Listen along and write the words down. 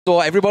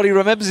Everybody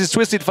remembers his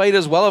Twisted Fate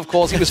as well, of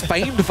course. He was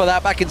famed for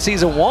that back in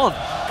Season 1.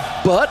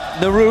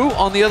 But Naru,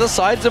 on the other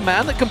side, is a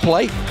man that can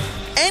play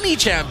any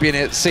champion,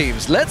 it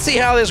seems. Let's see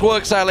how this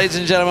works out, ladies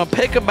and gentlemen.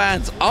 Pick and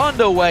ban's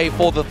underway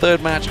for the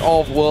third match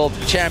of World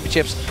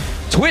Championships.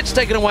 Twitch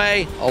taken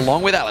away,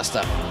 along with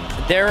Alistair.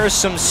 There are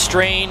some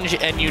strange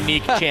and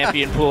unique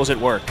champion pools at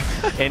work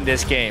in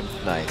this game.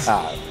 Nice.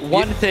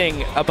 One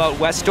thing about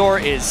Westdoor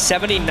is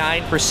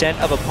 79%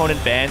 of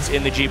opponent bans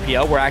in the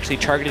GPL were actually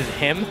targeted at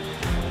him.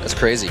 That's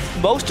crazy.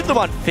 Most of them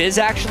on Fizz,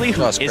 actually,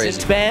 who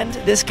isn't banned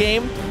this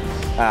game.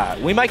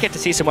 We might get to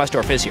see some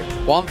Westdoor Fizz here.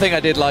 One thing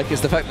I did like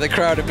is the fact that the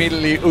crowd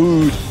immediately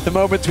oohed the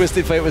moment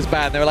Twisted Fate was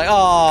banned. They were like,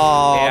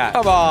 oh, yeah.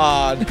 Come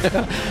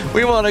on.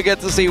 We want to get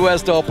to see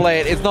Westdoor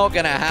play it. It's not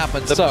going to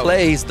happen. The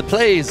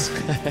plays.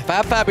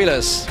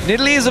 Fabulous.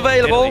 Nidalee is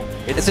available.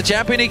 It's a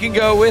champion he can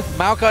go with.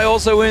 Maokai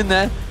also in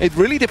there. It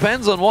really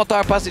depends on what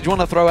Dark Passage you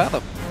want to throw at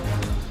them.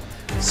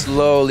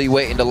 Slowly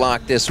waiting to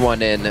lock this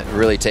one in,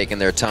 really taking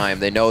their time.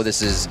 They know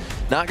this is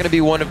not going to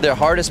be one of their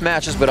hardest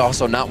matches, but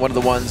also not one of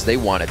the ones they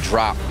want to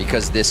drop,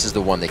 because this is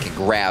the one they can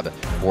grab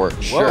for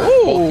sure.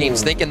 Both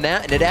teams thinking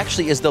that, and it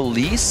actually is the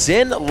Lee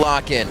Sin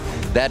lock-in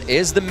that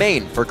is the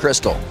main for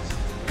Crystal.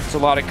 There's a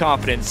lot of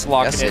confidence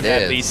locking in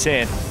that Lee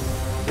Sin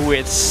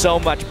with so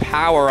much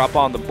power up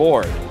on the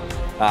board.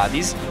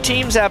 These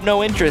teams have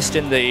no interest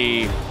in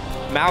the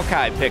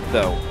Maokai pick,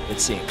 though, it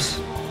seems.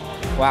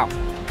 Wow.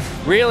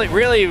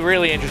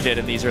 Really interested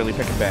in these early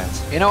pick and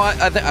bans. You know,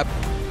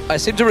 I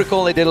seem to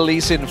recall they did a Lee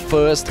Sin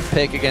first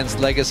pick against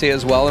Legacy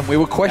as well, and we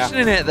were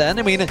questioning it then.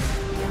 I mean,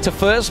 to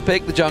first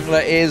pick the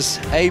jungler is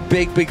a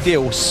big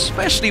deal,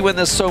 especially when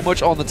there's so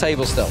much on the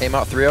table still. Came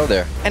out 3-0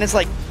 there. And it's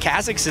like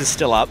Kha'Zix is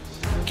still up.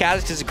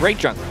 Kha'Zix is a great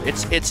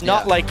jungler. It's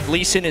not like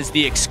Lee Sin is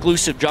the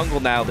exclusive jungle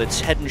now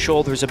that's head and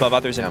shoulders above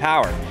others in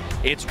power.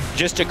 It's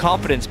just a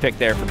confidence pick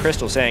there for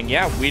Crystal, saying,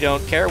 yeah, we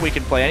don't care, we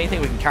can play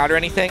anything, we can counter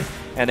anything,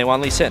 and they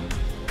want Lee Sin.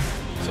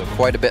 So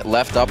quite a bit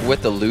left up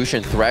with the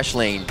Lucian Thresh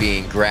lane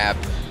being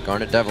grabbed.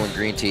 Garnet Devil and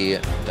Green Tea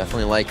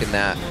definitely liking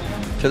that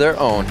to their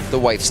own. The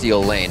White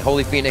Steel lane.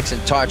 Holy Phoenix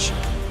and Touch.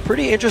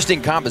 Pretty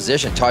interesting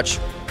composition. Touch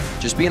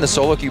just being the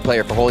solo queue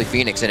player for Holy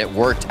Phoenix, and it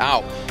worked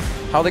out.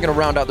 How are they going to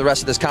round out the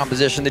rest of this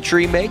composition? The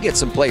tree may get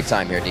some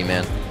playtime here,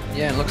 D-Man.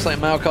 Yeah, it looks like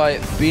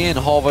Maokai being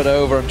hovered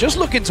over. I'm just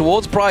looking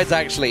towards Pride's,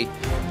 actually.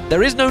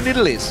 There is no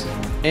Nidalees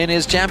in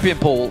his champion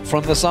pool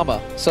from the summer.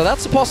 So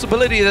that's a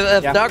possibility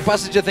that Dark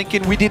Passage are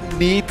thinking we didn't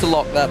need to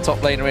lock that top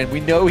laner in.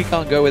 We know he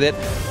can't go with it.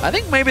 I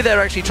think maybe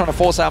they're actually trying to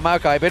force out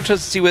Maokai. I'm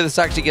interested to see whether this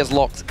actually gets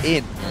locked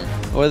in.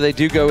 Whether they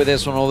do go with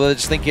this one, or they're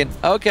just thinking,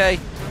 okay,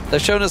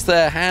 they've shown us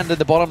their hand in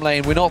the bottom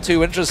lane. We're not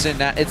too interested in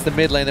that. It's the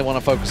mid lane they want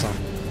to focus on.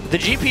 The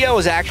GPO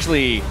was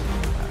actually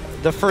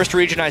the first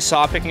region I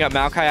saw picking up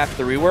Maokai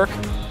after the rework,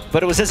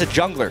 but it was as a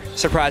jungler,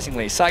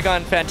 surprisingly.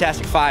 Saigon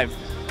Fantastic 5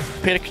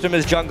 picked him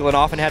as jungle and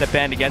often had a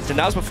band against him.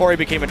 That was before he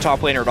became a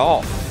top laner at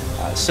all.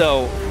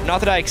 So, not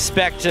that I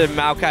expect a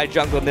Maokai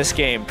jungle in this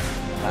game.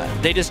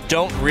 They just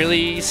don't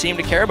really seem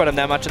to care about him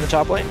that much in the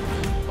top lane.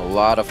 A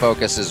lot of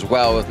focus as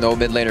well, with no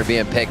mid laner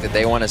being picked, that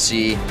they want to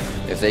see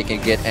if they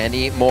can get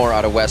any more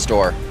out of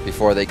Westdoor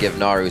before they give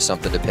Naru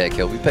something to pick.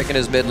 He'll be picking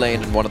his mid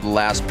lane and one of the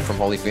last from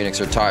Holy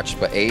Phoenix or Touch,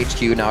 but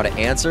AHQ now to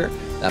answer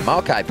that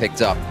Maokai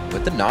picked up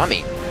with the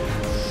Nami.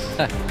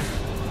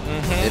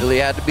 Italy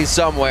had to be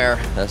somewhere.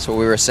 That's what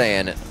we were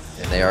saying. And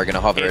they are going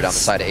to hover it on the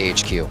side of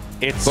AHQ.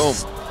 It's boom.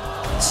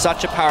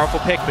 Such a powerful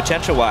pick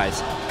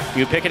potential-wise.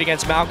 You pick it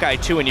against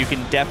Maokai too, and you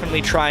can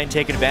definitely try and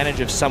take advantage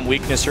of some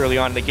weakness early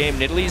on in the game.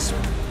 Nidalee's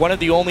one of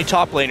the only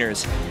top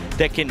laners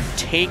that can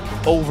take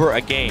over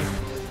a game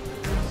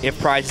if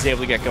Prize is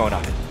able to get going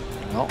on it.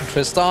 Well,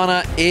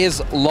 Tristana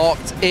is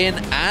locked in,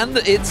 and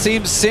it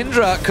seems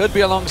Syndra could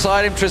be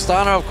alongside him.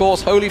 Tristana, of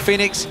course, Holy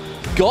Phoenix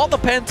got the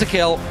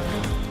pentakill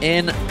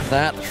in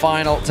that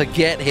final to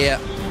get here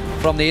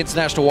from the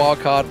international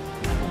wildcard.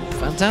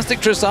 Fantastic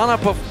Tristana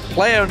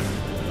player,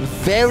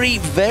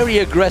 very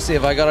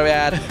aggressive, I gotta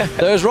add.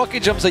 Those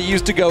rocket jumps are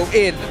used to go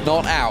in,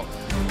 not out.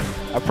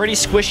 A pretty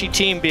squishy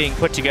team being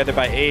put together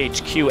by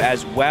AHQ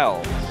as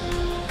well.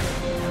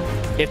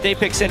 If they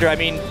pick Syndra, I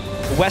mean,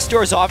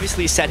 Westdoor's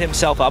obviously set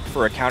himself up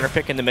for a counter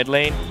pick in the mid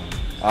lane.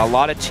 A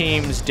lot of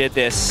teams did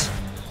this.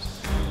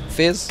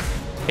 Fizz?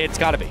 It's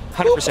gotta be,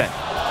 100%.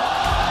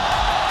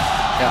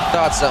 Yeah, I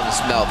thought something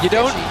smelled. You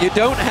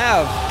don't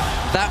have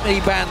that many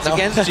bans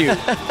against you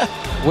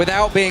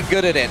without being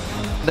good at it.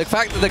 The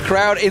fact that the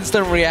crowd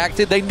instantly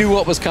reacted, they knew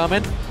what was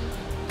coming.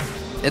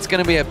 It's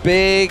going to be a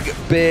big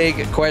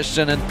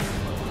question, and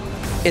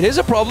it is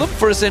a problem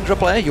for a Syndra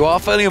player. You are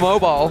fairly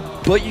mobile,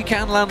 but you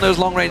can land those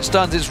long-range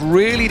stuns. It's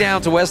really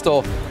down to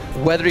Westdoor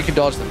whether he can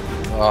dodge them.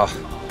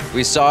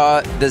 We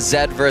saw the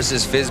Zed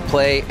versus Fizz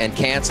play and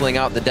canceling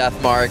out the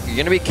Death Mark. You're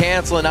going to be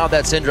canceling out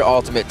that Syndra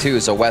ultimate too,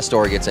 so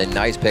Westdoor gets a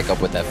nice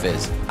pickup with that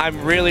Fizz.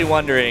 I'm really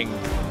wondering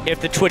if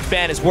the Twitch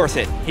ban is worth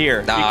it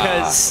here,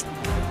 because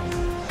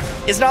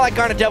it's not like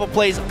Garnet Devil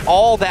plays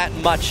all that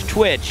much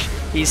Twitch.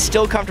 He's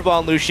still comfortable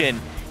on Lucian,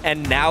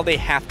 and now they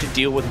have to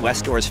deal with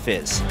Westdoor's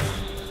Fizz.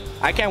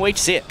 I can't wait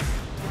to see it.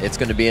 It's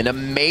going to be an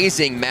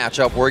amazing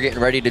matchup. We're getting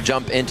ready to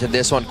jump into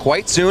this one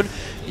quite soon.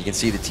 You can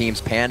see the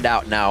teams panned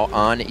out now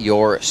on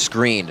your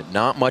screen.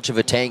 Not much of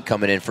a tank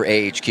coming in for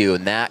AHQ,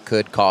 and that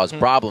could cause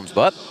problems,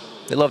 but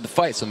they love to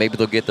fight, so maybe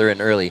they'll get there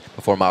in early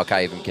before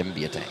Maokai even can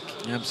be a tank.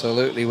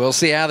 Absolutely. We'll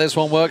see how this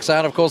one works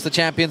out. Of course, the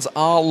champions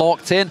are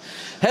locked in.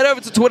 Head over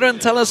to Twitter and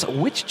tell us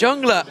which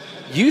jungler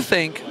you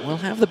think will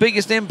have the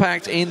biggest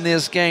impact in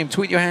this game.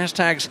 Tweet your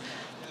hashtags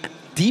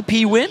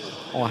DPWin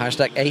or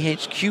hashtag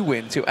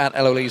AHQWin to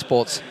 @LoL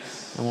eSports,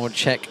 and we'll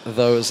check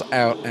those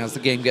out as the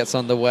game gets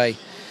underway.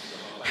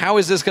 How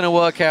is this going to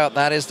work out?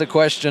 That is the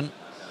question.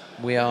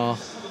 We are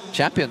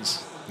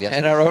champions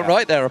in our own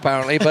right there,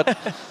 apparently, but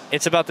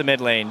it's about the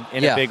mid lane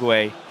in a big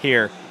way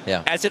here,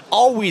 as it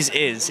always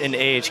is in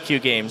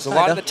AHQ games. A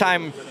lot of the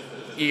time,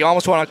 you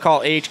almost want to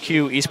call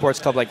AHQ Esports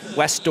Club like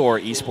Westdoor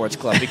Esports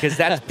Club, because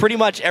that's pretty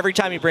much every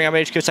time you bring up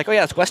AHQ, it's like, oh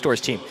yeah, that's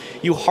Westdoor's team.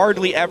 You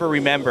hardly ever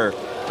remember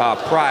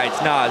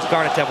Pride's, Nas,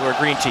 Garnet Devil, or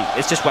Green Tea.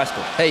 It's just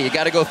Westdoor. Hey, you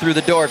got to go through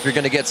the door if you're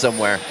going to get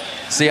somewhere.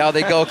 See how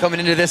they go coming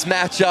into this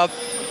matchup.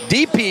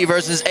 DP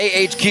versus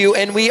AHQ,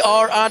 and we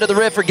are onto the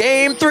rift for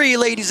Game 3,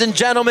 ladies and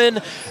gentlemen.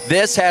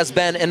 This has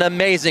been an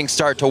amazing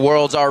start to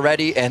Worlds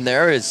already, and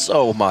there is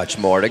so much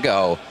more to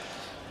go.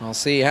 We'll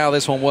see how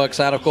this one works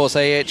out. Of course,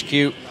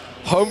 AHQ,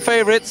 home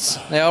favorites.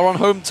 They are on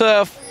home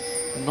turf.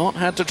 Not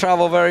had to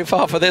travel very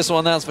far for this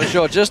one, that's for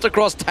sure. Just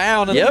across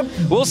town.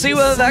 And we'll see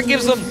whether that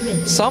gives them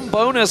some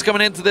bonus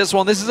coming into this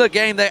one. This is a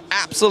game they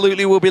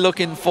absolutely will be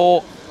looking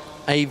for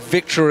a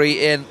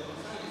victory in.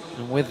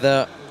 And with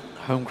the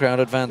home crowd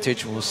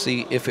advantage, we'll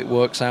see if it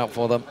works out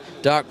for them.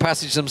 Dark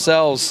Passage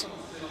themselves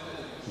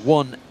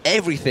won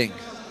everything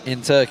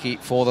in Turkey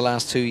for the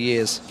last 2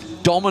 years.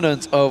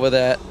 Dominant over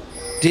there.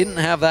 Didn't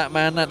have that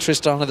man, that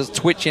Tristana, that's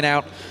twitching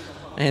out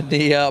in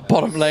the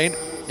bottom lane.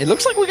 It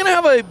looks like we're going to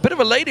have a bit of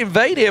a late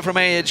invade here from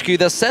AHQ.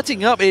 They're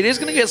setting up. It is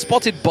going to get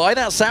spotted by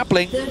that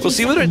sapling. We'll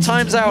see whether it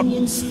times out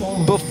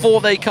before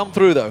they come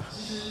through, though.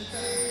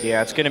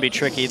 Yeah, it's going to be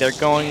tricky. They're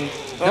going...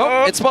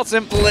 Nope, it spots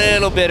him. A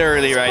little bit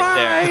early right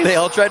there. They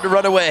all tried to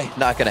run away.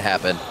 Not going to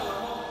happen.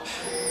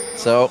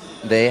 So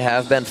they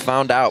have been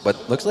found out,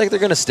 but looks like they're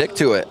going to stick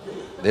to it.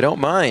 They don't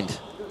mind.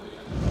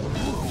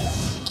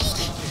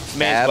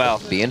 May as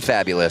well. Being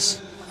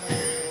fabulous.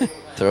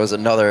 Throws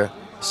another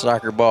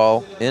soccer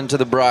ball into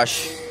the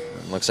brush.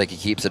 Looks like he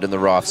keeps it in the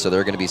rough, so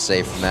they're going to be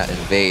safe from that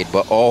invade.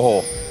 But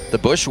oh, the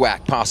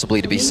bushwhack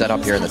possibly to be set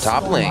up here in the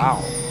top lane.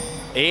 Wow.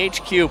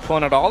 AHQ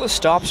pulling out all the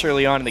stops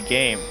early on in the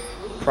game.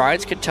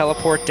 Prides could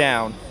teleport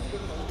down.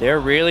 They're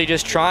really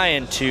just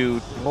trying to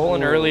pull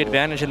an early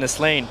advantage in this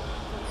lane.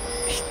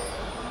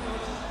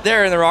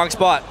 They're in the wrong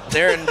spot.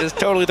 They're in just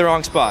totally the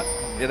wrong spot.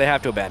 Yeah, they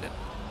have to abandon.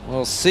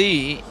 We'll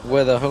see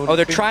whether... Oh,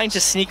 they're trying to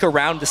sneak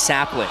around the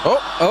sapling.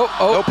 Oh,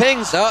 no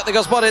pings. No, they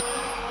got spotted.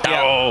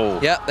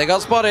 Yeah, they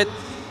got spotted.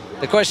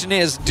 The question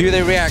is, do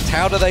they react?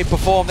 How do they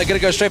perform? They're going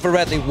to go straight for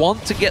red. They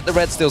want to get the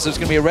red steal, so it's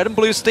going to be a red and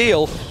blue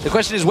steal. The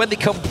question is, when they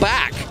come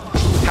back,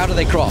 how do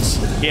they cross?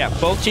 Yeah,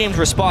 both teams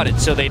were spotted,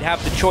 so they'd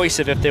have the choice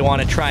of if they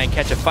want to try and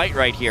catch a fight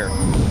right here.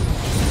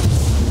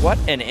 What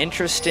an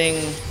interesting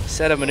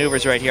set of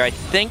maneuvers right here. I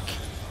think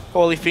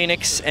Holy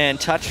Phoenix and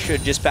Touch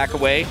should just back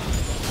away.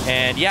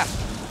 And yeah,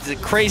 the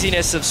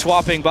craziness of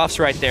swapping buffs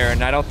right there,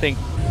 and I don't think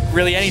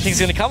really anything's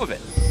going to come of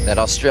it. That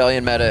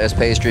Australian meta, as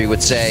Pastry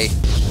would say,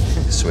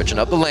 switching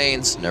up the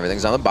lanes, and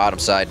everything's on the bottom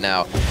side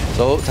now.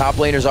 So top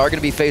laners are going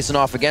to be facing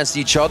off against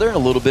each other. A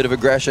little bit of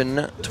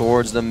aggression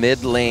towards the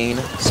mid lane.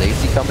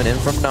 Safety coming in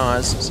from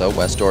Nas, so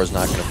Westdoor is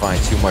not going to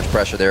find too much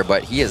pressure there,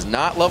 but he is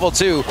not level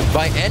 2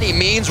 by any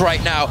means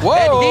right now. Whoa.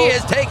 And he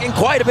is taking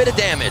quite a bit of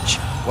damage.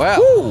 Wow.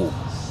 Woo.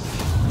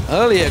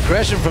 Early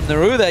aggression from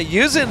Naru there,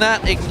 using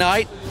that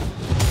Ignite.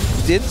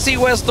 Didn't see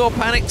Westdoor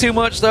panic too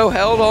much though,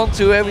 held on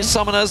to every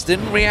summoners,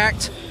 didn't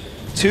react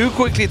too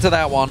quickly to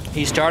that one.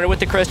 He started with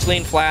the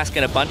Crystalline Flask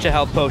and a bunch of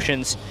health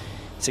potions.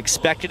 It's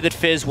expected that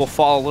Fizz will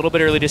fall a little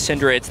bit early to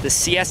Syndra. It's the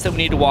CS that we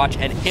need to watch,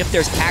 and if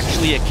there's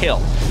actually a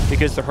kill,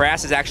 because the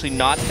harass is actually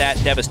not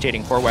that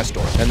devastating for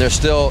Westdoor. And there's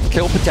still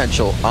kill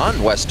potential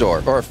on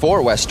Westdoor, or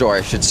for Westdoor,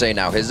 I should say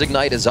now. His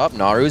Ignite is up,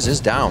 Naru's is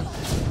down.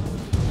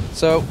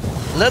 So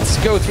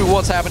let's go through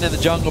what's happened in the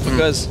jungle,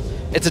 because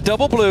it's a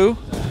double blue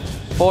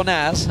for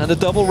Naz and a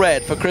double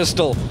red for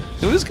Crystal.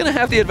 Who's going to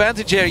have the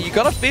advantage here? You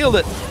got to feel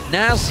that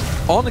Naz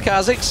on the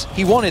Kha'Zix,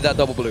 he wanted that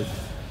double blue.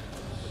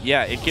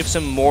 Yeah, it gives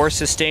him more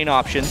sustain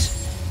options.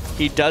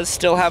 He does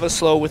still have a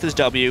slow with his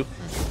W.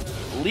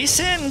 Lee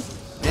Sin.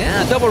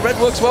 Yeah, double red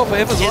works well for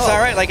him as well. It's all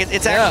right. Like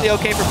it's actually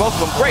okay for both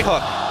of them. Great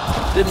hook.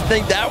 Didn't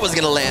think that was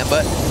going to land,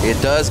 but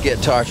it does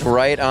get touched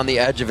right on the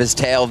edge of his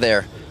tail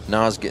there.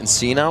 Nas getting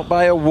seen out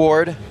by a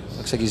ward.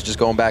 Looks like he's just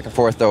going back and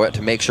forth, though,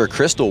 to make sure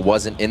Crystal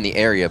wasn't in the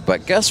area.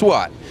 But guess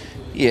what?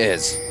 He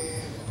is.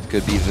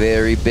 Could be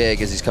very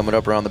big as he's coming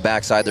up around the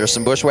backside. There's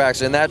some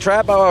bushwhacks in that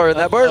trap, or in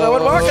that bush. I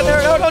wouldn't walk in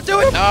there. No, don't do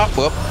it. No,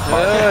 whoop.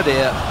 Oh,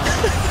 dear.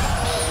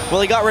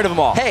 Well, he got rid of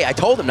them all. Hey, I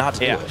told him not to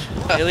do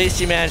it. At least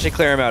he managed to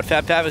clear him out.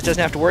 Fab Fabus doesn't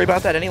have to worry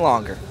about that any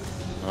longer.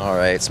 All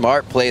right,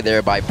 smart play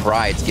there by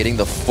Prides, getting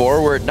the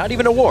forward, not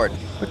even a ward,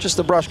 but just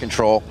the brush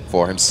control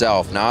for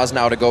himself. Nas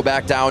now to go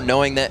back down,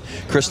 knowing that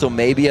Crystal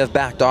maybe have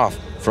backed off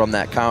from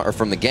that count or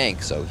from the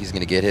gank, so he's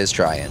going to get his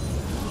try in.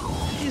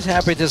 He's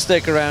happy to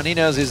stick around. He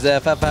knows he's there.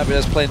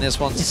 Fabulous playing this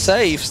one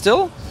safe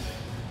still.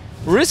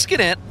 Risking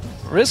it.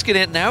 Risking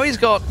it. Now he's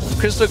got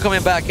Crystal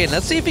coming back in.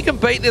 Let's see if he can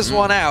bait this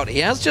one out. He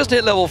has just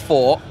hit level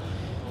 4.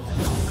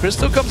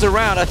 Crystal comes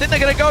around. I think they're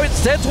going to go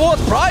instead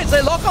towards Prides.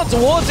 They lock on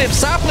towards him.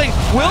 Sapling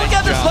will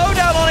get the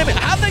slowdown on him.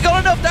 Have they got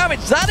enough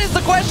damage? That is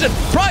the question.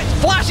 Prides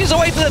flashes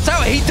away to the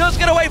tower. He does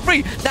get away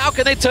free. Now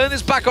can they turn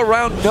this back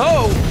around?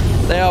 No.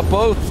 They are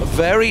both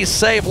very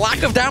safe.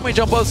 Lack of damage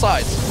on both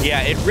sides.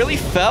 Yeah, it really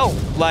felt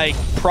like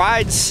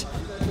Prides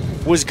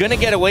was going to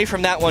get away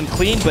from that one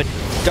clean, but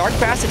Dark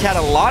Passage had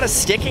a lot of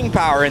sticking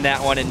power in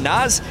that one, and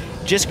Nas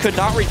just could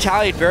not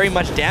retaliate very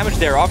much damage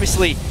there.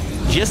 Obviously,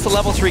 just the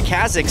level 3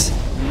 Kazakhs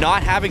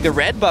not having the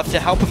red buff to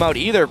help him out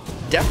either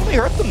definitely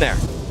hurt them there.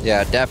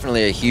 Yeah,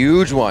 definitely a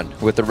huge one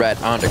with the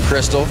red onto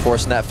Crystal,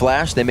 forcing that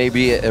flash. There may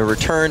be a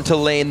return to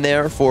lane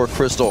there for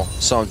Crystal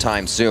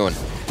sometime soon.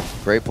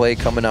 Great play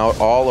coming out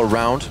all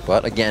around,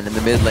 but again, in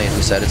the mid lane,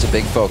 we said it's a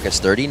big focus.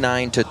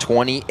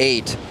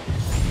 39-28.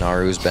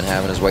 Naru's been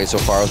having his way so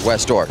far with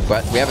Westor,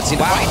 but we haven't seen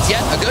the fights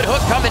yet. A good hook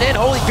coming in.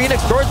 Holy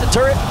Phoenix towards the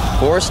turret.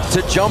 Forced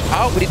to jump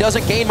out, but he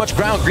doesn't gain much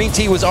ground. Green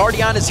Tea was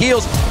already on his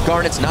heels.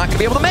 Garnet's not going to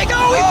be able to make it.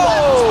 Oh, he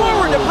flaps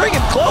forward to bring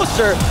him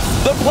closer.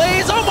 The play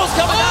is almost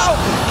coming out.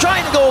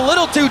 Trying to go a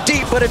little too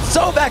deep, but it's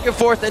so back and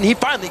forth, and he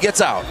finally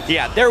gets out.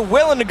 Yeah, they're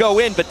willing to go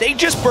in, but they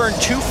just burned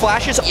 2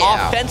 flashes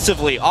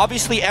offensively.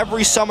 Obviously,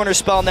 every summoner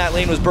spell in that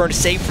lane was burned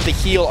save for the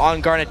heal on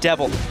Garnet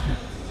Devil.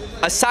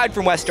 Aside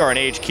from Westar and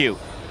AHQ,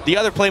 the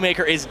other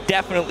playmaker is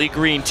definitely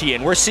Green Tea,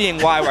 and we're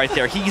seeing why right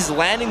there. He's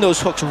landing those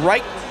hooks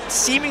right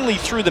seemingly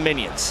through the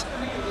minions.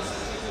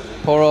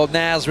 Poor old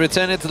Naz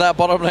returning to that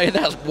bottom lane.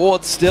 That's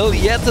Ward still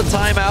yet to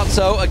time out,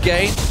 so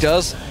again,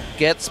 does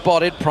get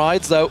spotted.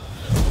 Prides, though,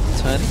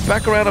 turning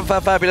back around on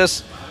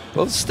Fabulous.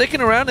 Both sticking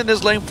around in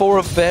this lane for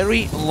a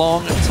very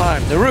long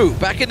time. Naru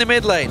back in the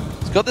mid lane.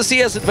 He's got the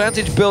CS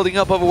advantage building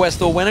up over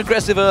Westor. Went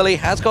aggressive early,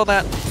 has got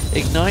that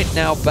Ignite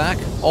now back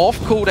off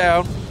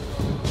cooldown.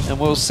 And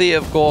we'll see,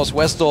 of course,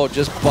 Westor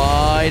just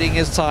biding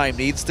his time.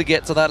 Needs to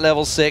get to that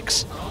level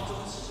 6.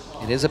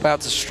 It is about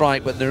to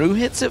strike, but Naru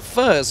hits it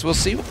first. We'll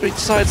see whether he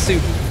decides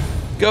to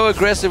go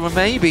aggressive or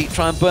maybe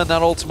try and burn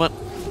that ultimate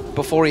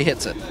before he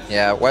hits it.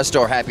 Yeah,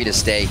 Westor happy to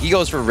stay. He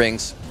goes for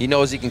rings. He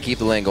knows he can keep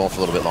the lane going for a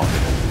little bit longer.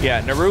 Yeah,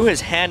 Naru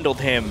has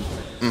handled him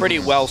pretty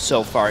well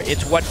so far.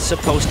 It's what's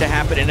supposed to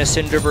happen in a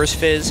Syndra versus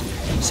Fizz.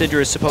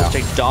 Syndra is supposed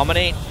to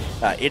dominate.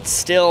 It's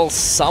still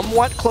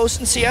somewhat close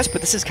in CS, but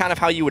this is kind of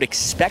how you would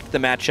expect the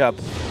matchup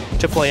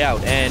to play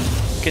out. And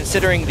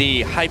considering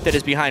the hype that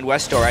is behind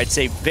Westor, I'd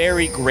say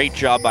very great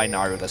job by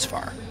Naru thus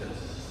far.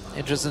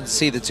 Interesting to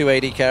see the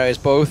 280 carriers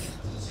both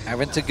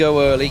having to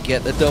go early,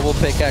 get the double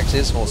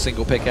pickaxes, or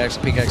single pickaxe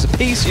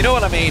apiece, you know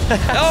what I mean.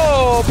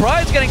 Oh,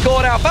 Pride's getting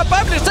caught out.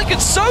 Fabulous taking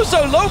so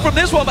low from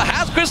this one, but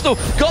has Crystal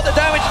got the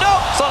damage?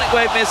 No, Sonic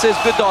Wave misses.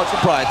 Good dodge from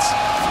Prides.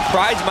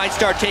 Prides might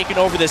start taking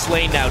over this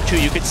lane now,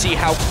 too. You could see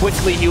how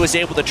quickly he was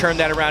able to turn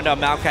that around on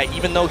Maokai,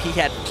 even though he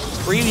had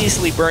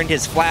previously burned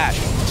his flash.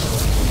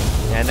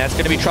 And that's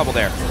going to be trouble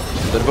there.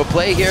 Bit of a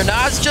play here.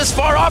 Nas just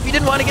far off. He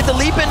didn't want to get the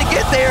leap in to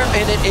get there,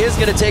 and it is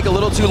going to take a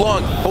little too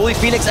long. Holy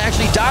Phoenix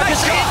actually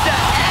dodges into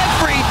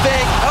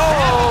everything.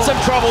 Oh, some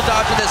trouble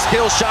dodging the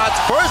skill shots.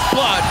 First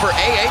blood for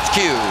AHQ.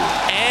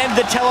 And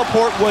the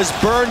teleport was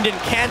burned and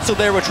canceled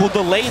there, which will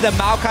delay the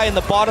Maokai in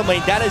the bottom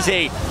lane. That is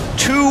a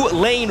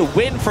 2-lane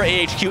win for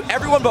AHQ.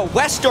 Everyone but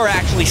Westor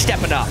actually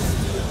stepping up.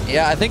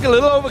 Yeah, I think a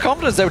little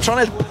overconfidence. They were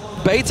trying to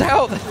bait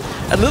out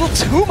a little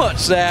too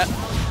much there.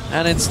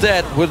 And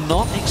instead, we're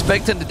not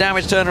expecting the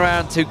damage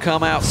turnaround to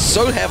come out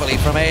so heavily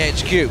from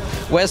AHQ.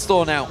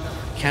 Westor now,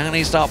 can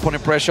he start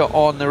putting pressure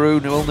on Naru?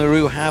 Will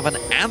Naru have an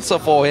answer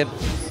for him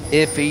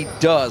if he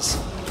does?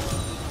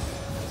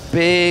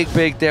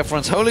 Big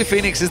difference. Holy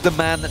Phoenix is the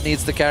man that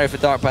needs to carry for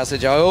Dark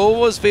Passage. I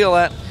always feel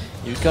that.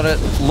 You've got to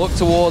look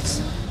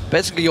towards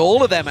basically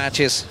all of their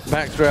matches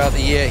back throughout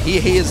the year.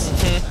 He is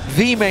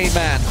the main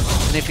man.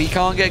 And if he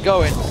can't get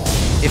going,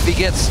 if he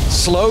gets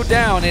slowed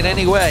down in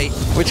any way,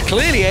 which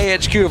clearly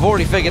AHQ have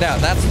already figured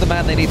out, that's the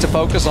man they need to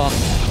focus on,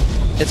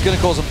 it's going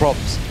to cause some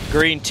problems.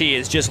 Green Tea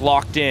is just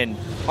locked in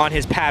on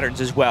his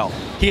patterns as well.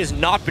 He has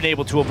not been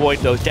able to avoid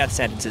those death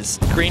sentences.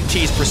 Green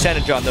Tea's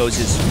percentage on those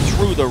is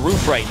through the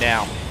roof right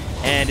now.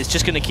 And it's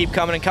just going to keep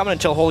coming and coming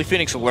until Holy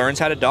Phoenix learns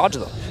how to dodge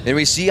them. And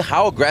we see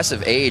how aggressive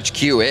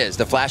AHQ is.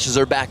 The flashes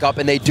are back up,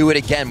 and they do it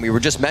again. We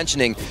were just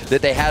mentioning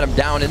that they had him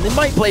down, and they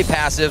might play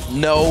passive.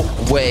 No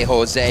way,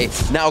 Jose.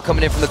 Now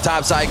coming in from the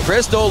top side,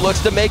 Crystal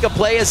looks to make a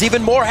play as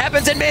even more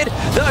happens in mid.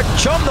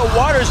 The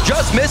Waters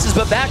just misses,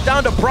 but back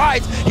down to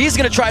Prides. He's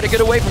going to try to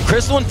get away from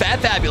Crystal and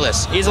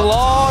Fabulous. He's a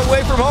long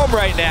way from home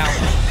right now.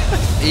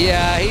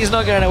 Yeah, he's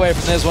not getting away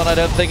from this one, I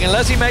don't think.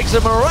 Unless he makes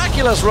a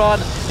miraculous run,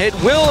 it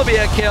will be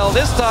a kill,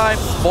 this time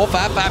for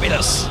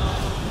Fabulous.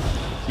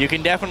 You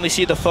can definitely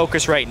see the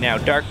focus right now.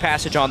 Dark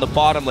Passage on the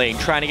bottom lane,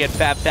 trying to get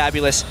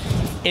Fabulous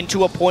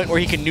into a point where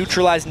he can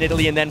neutralize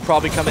Nidalee and then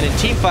probably come in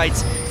team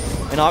fights.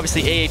 And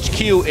obviously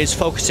AHQ is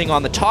focusing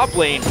on the top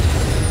lane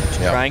to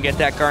try and get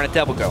that Garnet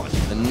Devil going.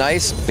 A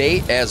nice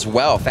bait as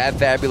well.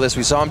 Fabulous.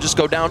 We saw him just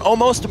go down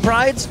almost to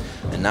Prides.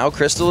 And now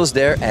Crystal is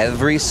there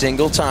every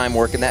single time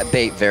working that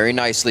bait very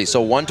nicely.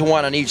 So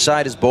 1-to-1 on each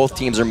side as both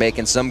teams are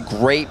making some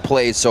great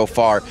plays so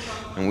far.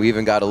 And we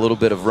even got a little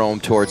bit of roam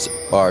towards,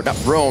 or not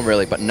roam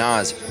really, but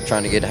Nas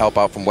trying to get help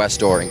out from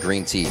Westdoor and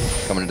Green Tea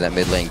coming into that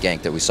mid lane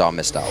gank that we saw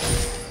missed out.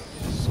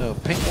 So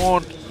Pink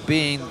Ward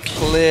being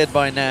cleared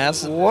by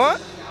Nas.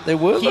 What? They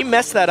were. He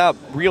messed that up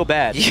real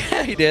bad.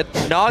 Yeah, he did.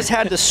 Nas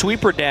had the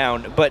sweeper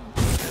down, but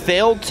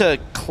failed to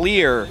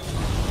clear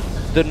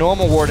the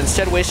normal ward.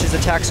 Instead, wasted his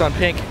attacks on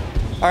Pink.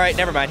 All right,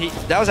 never mind.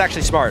 That was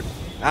actually smart.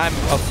 I'm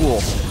a fool.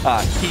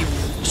 He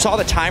saw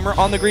the timer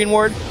on the green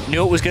ward,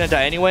 knew it was going to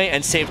die anyway,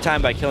 and saved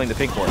time by killing the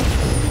pink ward.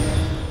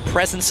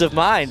 Presence of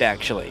mind,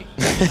 actually,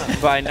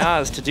 by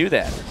Nas to do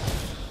that.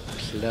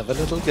 Clever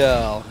little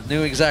girl.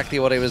 Knew exactly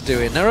what he was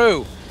doing.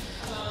 Naru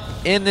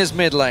in this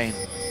mid lane.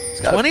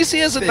 20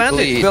 CS advantage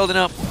lead. Building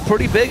up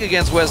pretty big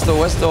against Westdoor.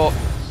 Westdoor,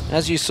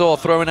 as you saw,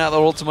 throwing out their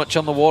ultimate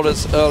Chum the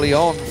Waters early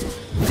on,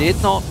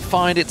 did not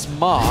find its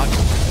mark.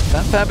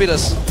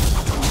 Fabulous.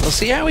 We'll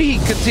see how he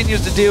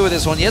continues to deal with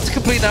this one. Yet to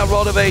complete that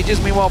Rod of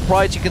Ages. Meanwhile,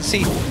 Pride, you can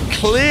see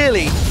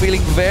clearly feeling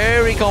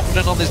very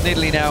confident on this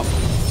Nidalee now.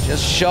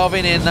 Just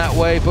shoving in that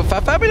way. But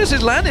Fabulous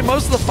is landing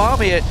most of the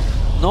farm here.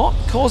 Not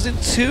causing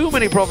too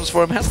many problems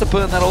for him. Has to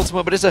burn that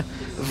ultimate, but it's a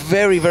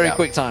very, very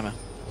quick timer.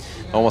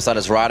 Almost on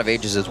his Rod of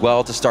Ages as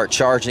well to start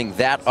charging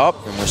that up.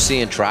 And we're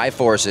seeing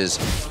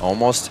Triforces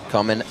almost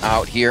coming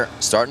out here.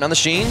 Starting on the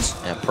Sheens,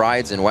 and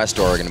Prides and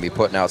Westdoor are going to be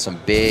putting out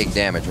some big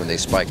damage when they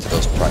spike to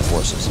those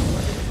Triforces.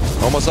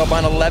 Almost up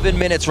on 11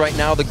 minutes right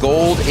now. The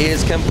gold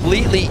is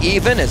completely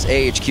even as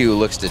AHQ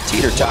looks to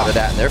teeter-totter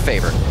that in their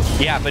favor.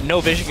 Yeah, but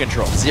no vision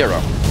control.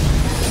 0.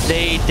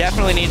 They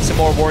definitely need some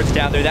more wards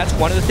down there. That's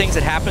one of the things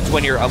that happens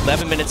when you're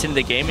 11 minutes into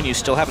the game and you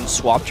still haven't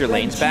swapped your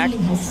lanes back.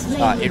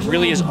 It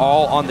really is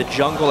all on the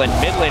jungle and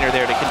mid laner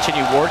there to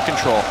continue ward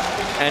control.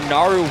 And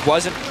Naru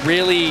wasn't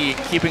really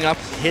keeping up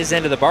his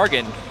end of the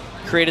bargain.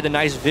 Created a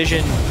nice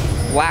vision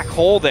black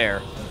hole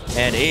there,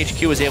 and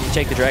AHQ was able to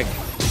take the dragon.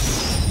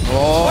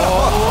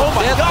 Oh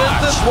my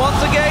gosh!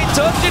 Once again,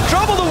 Touch in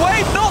trouble. The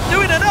wave not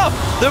doing enough.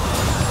 The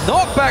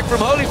knockback from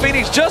Holy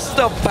Phoenix just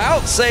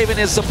about saving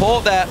his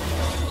support there.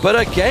 But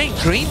again,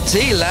 Green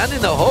Tea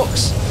landing the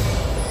hooks.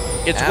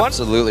 It's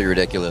absolutely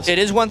ridiculous. It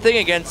is one thing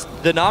against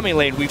the Nami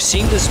lane. We've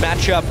seen this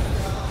matchup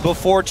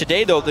before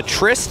today, though. The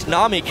Trist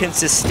Nami can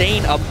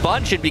sustain a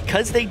bunch, and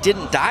because they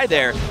didn't die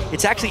there,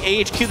 it's actually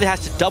AHQ that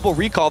has to double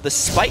recall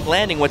despite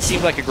landing what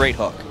seemed like a great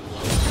hook.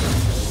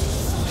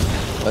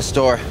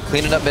 Westdoor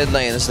cleaning up mid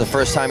lane. This is the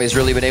first time he's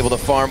really been able to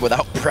farm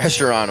without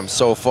pressure on him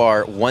so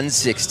far.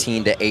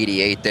 116 to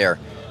 88 there.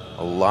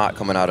 A lot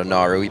coming out of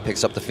Naru. He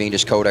picks up the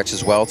Fiendish Codex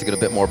as well to get a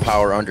bit more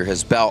power under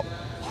his belt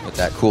with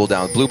that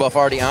cooldown. Blue buff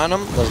already on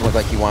him. Doesn't look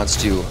like he wants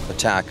to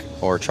attack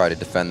or try to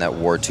defend that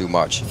ward too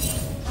much.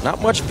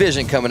 Not much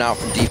vision coming out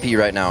from DP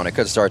right now, and it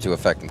could start to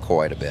affect him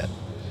quite a bit.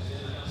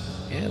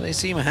 Yeah, they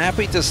seem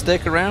happy to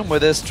stick around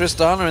with this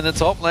Tristana in the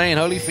top lane.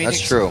 Holy Phoenix.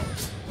 That's true.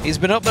 He's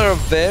been up there a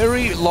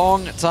very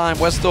long time.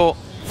 Westdoor,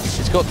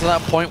 he's got to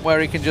that point where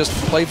he can just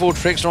playful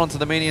tricks onto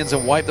the minions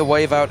and wipe the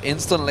wave out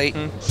instantly.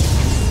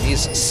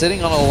 He's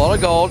sitting on a lot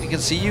of gold. You can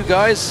see you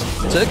guys,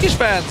 Turkish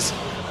fans,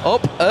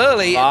 up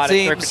early. A lot of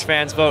Turkish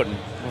fans voting.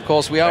 Of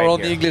course, we are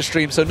on the English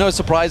stream, so no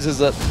surprises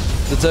that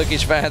the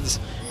Turkish fans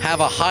have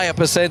a higher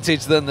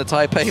percentage than the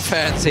Taipei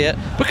fans here,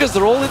 because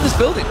they're all in this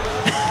building.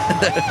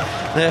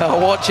 They are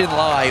watching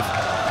live.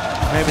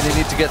 Maybe they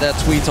need to get that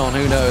tweet on,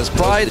 who knows.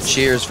 Pride.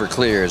 Cheers for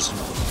clears.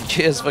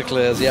 Cheers for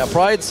clears, yeah.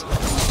 Pride's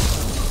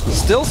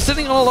still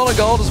sitting on a lot of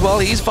gold as well.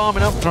 He's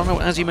farming up, trying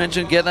to, as you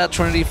mentioned, get that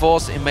Trinity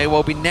Force. It may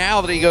well be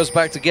now that he goes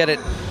back to get it.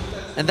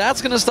 And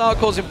that's going to start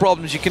causing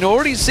problems. You can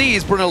already see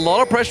he's putting a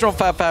lot of pressure on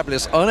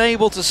Fabulous,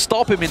 unable to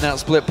stop him in that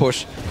split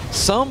push.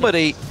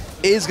 Somebody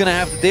is going to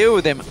have to deal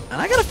with him.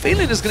 And I got a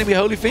feeling it's going to be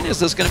Holy Phoenix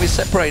that's going to be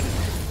separated.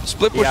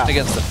 Split pushing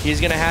against him.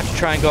 He's going to have to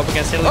try and go up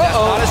against Italy. That's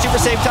not a super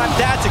safe time.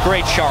 That's a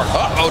great shark.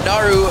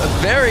 Naru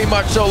very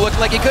much so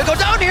looking like he could go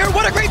down here.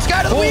 What a great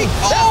sky to the week.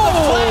 That's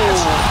the flash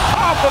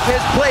off of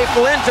his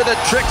playful into the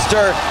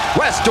Trickster.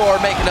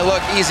 Westdoor making it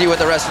look easy with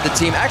the rest of the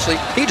team. Actually,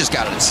 he just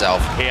got it himself.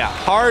 Yeah,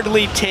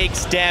 hardly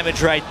takes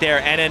damage right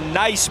there. And a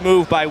nice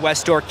move by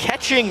Westdoor,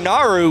 catching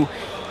Naru,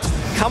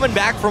 coming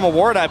back from a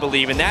ward, I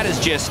believe. And that is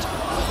just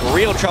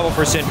real trouble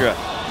for Syndra.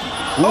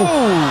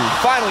 Oh,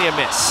 finally a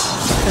miss.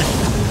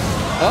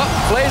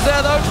 Plays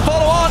there though to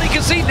follow on. You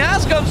can see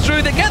Nas comes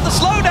through. They get the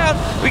slowdown.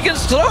 We can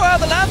throw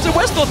out the Lancer.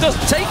 Westdoor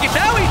doesn't take it.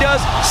 Now he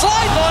does.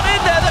 Slides on in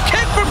there. The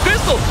kick from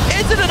Crystal.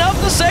 Is it enough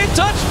to save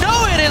Touch? No,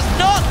 it is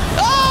not.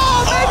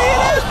 Oh, maybe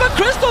it is, but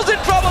Crystal's in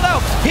trouble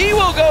now. He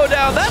will go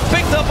down. That's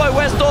picked up by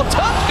Westdoor.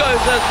 Touch goes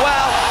as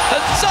well.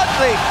 And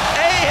suddenly,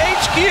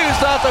 AHQ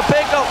starts to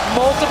pick up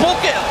multiple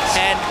kills.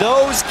 And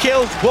those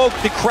kills woke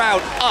the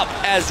crowd up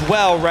as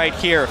well right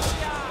here.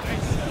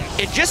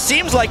 It just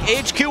seems like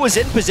HQ was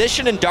in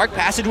position and Dark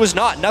Passage was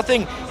not.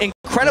 Nothing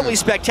incredibly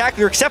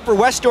spectacular, except for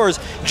Westor's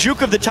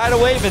juke of the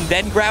tidal wave and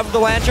then grab the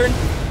lantern.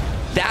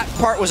 That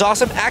part was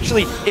awesome.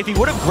 Actually, if he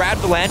would have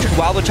grabbed the lantern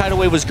while the tidal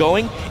wave was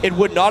going, it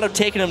would not have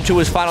taken him to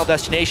his final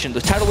destination.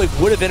 The tidal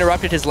wave would have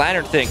interrupted his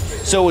lantern thing.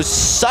 So it was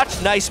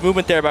such nice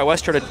movement there by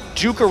Westor to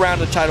juke around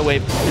the tidal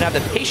wave and have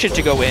the patience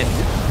to go in.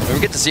 We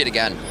get to see it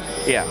again.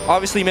 Yeah,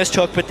 obviously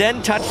mistook, but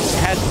then Touch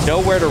had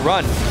nowhere to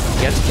run.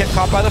 He gets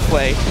caught by the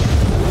flay,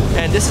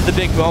 and this is the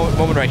big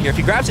moment right here. If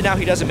he grabs it now,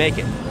 he doesn't make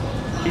it.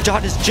 He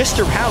is just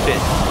around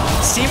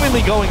it,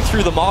 seemingly going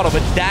through the model, but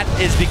that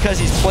is because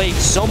he's played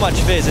so much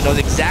Fizz and knows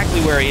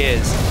exactly where he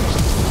is.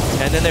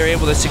 And then they're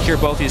able to secure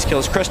both these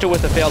kills. Crystal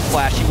with a failed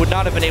flash. He would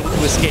not have been able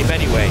to escape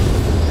anyway.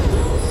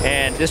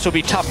 And this will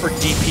be tough for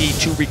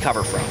DP to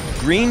recover from.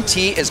 Green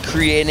Tea is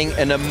creating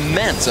an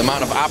immense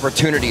amount of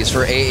opportunities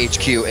for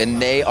AHQ,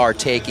 and they are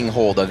taking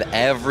hold of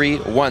every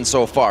one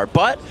so far.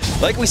 But,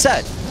 like we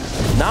said,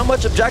 not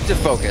much objective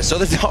focus, so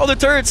all the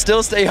turrets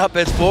still stay up.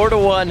 It's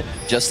 4-1,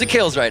 just the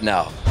kills right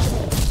now.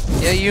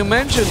 Yeah, you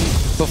mentioned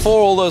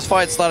before all those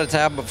fights started to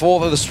happen,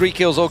 before the 3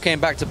 kills all came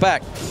back to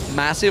back,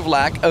 massive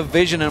lack of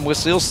vision, and we're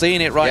still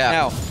seeing it right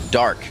now.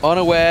 Dark.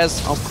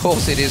 Unawares, of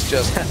course it is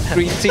just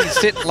Green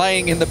Tea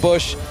laying in the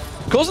bush,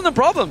 causing them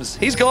problems.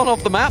 He's gone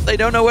off the map, they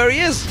don't know where he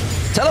is.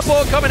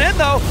 Teleport coming in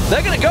though,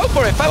 they're gonna go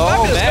for it.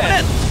 Fabulous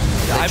coming in.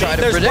 I mean,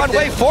 there's one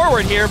way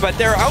forward here, but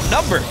they're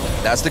outnumbered.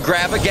 That's the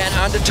grab again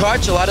onto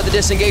Touch. A lot of the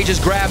disengage is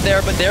grabbed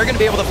there, but they're going to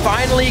be able to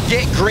finally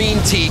get Green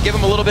Tea. Give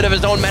him a little bit of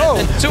his own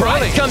medicine.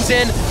 Brian comes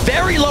in,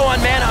 very low on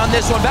mana on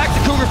this one. Back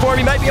to Cougar form.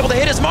 He might be able to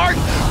hit his mark.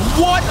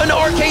 What an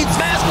arcade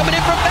smash coming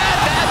in from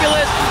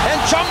Fabulous. And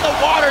Chum the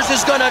Waters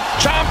is going to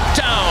chomp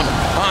down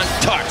on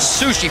Touch.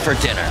 Sushi for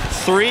dinner.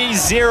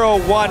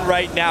 3-0-1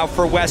 right now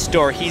for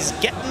Westor. He's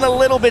getting a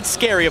little bit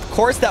scary. Of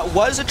course, that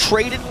was a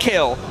traded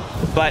kill.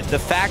 But the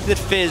fact that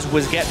Fizz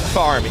was getting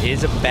farmed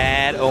is a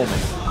bad omen.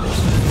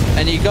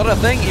 And you got to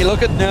think, you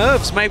look at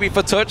nerves maybe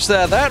for Touch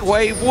there. That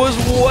wave was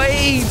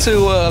way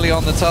too early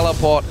on the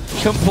teleport.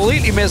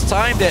 Completely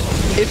mistimed it.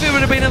 If it would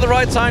have been at the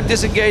right time,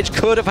 disengage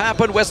could have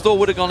happened. Westor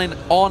would have gone in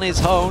on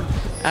his own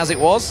as it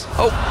was.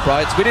 Oh,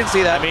 right, we didn't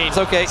see that. I mean, it's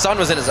okay. Sun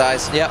was in his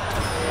eyes. Yep.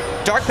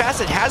 Dark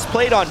Passage has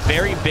played on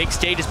very big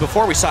stages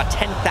before. We saw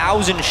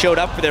 10,000 showed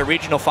up for their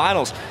regional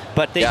finals,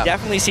 but they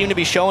definitely seem to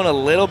be showing a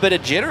little bit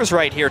of jitters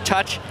right here.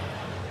 Touch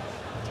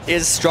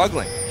is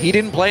struggling. He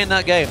didn't play in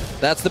that game.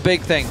 That's the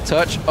big thing.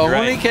 Touch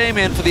only came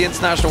in for the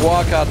international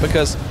wildcard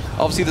because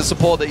obviously the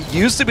support that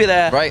used to be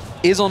there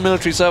is on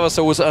military service,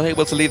 so was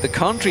unable to leave the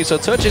country. So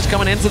Touch is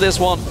coming into this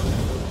one.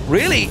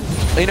 Really,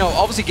 you know,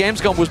 obviously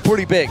Gamescom was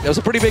pretty big. There was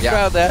a pretty big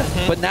crowd there,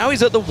 but now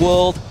he's at the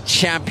World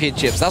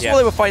Championships. That's what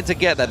they were fighting to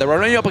get there. They were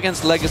only up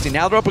against Legacy.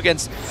 Now they're up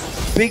against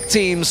big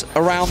teams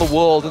around the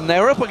world, and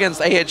they're up against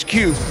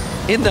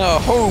AHQ in their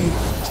home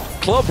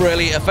club,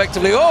 really,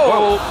 effectively.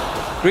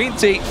 Green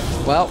Tea.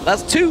 Well,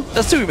 that's two.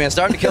 That's two, man.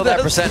 Starting to kill that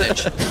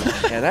percentage.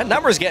 Yeah, that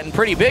number's getting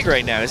pretty big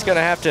right now. He's going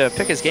to have to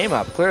pick his game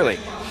up, clearly.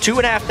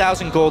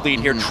 2,500 gold lead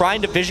here,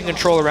 trying to vision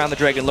control around the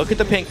Dragon. Look at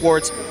the pink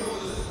wards.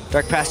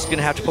 Dark Passage is going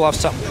to have to pull off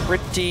something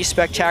pretty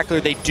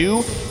spectacular. They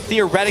do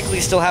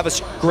theoretically still have a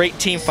great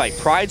team fight.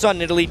 Pride's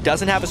on Italy,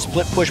 doesn't have a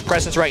split push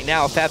presence right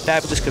now. If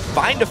Fabulous could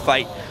find a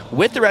fight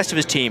with the rest of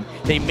his team,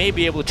 they may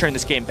be able to turn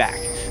this game back.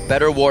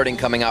 Better warding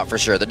coming out for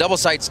sure. The double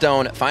sight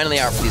stone finally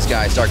out for these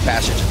guys. Dark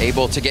Passage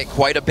able to get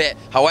quite a bit.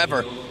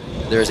 However,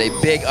 there's a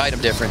big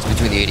item difference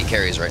between the 80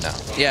 carries right now.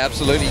 Yeah,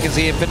 absolutely. You can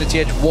see Infinity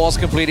Edge was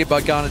completed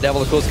by Garnet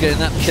Devil, of course, getting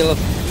that kill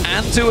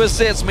and 2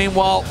 assists.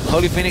 Meanwhile,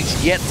 Holy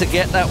Phoenix yet to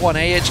get that one.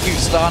 AHQ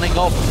starting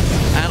off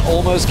and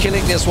almost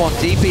killing this one.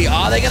 DP,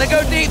 are they going to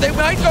go deep? They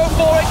might go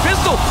for it.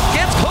 Crystal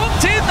gets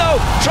hooked in, though.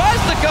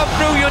 Tries to come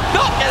through. You're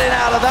not getting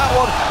out of that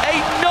one.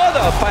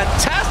 Another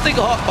fantastic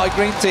hop by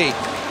Green Tea.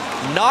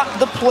 Not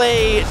the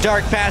play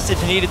Dark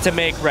Passage needed to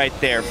make right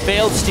there.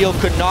 Failed steal,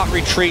 could not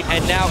retreat,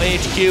 and now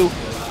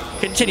AHQ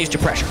continues to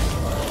pressure.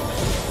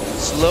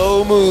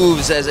 Slow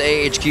moves as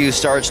AHQ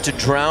starts to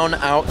drown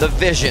out the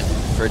vision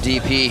for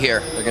DP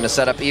here. They're going to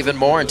set up even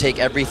more and take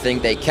everything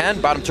they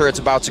can. Bottom turret's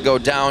about to go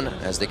down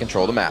as they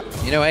control the map.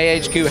 You know,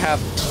 AHQ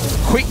have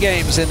quick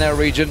games in their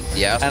region,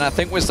 and I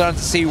think we're starting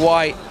to see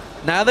why.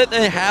 Now that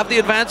they have the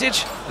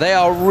advantage, they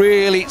are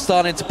really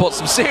starting to put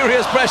some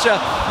serious pressure.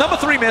 Number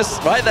 3 miss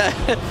right there.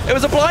 It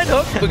was a blind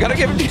hook. We've got to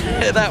give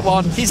him that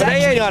one. He's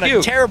actually on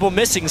a terrible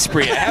missing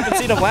spree. I haven't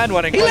seen him land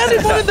one in He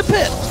landed one in the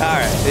pit. All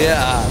right.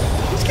 Yeah.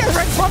 This guy's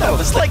right in front of him.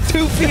 It's like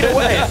 2 feet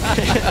away.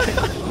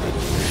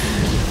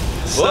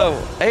 So,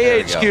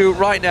 AHQ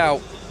right now,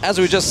 as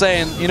we were just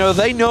saying, you know,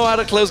 they know how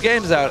to close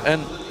games out.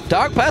 And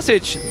Dark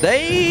Passage,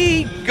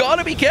 they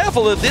gotta be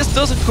careful that this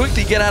doesn't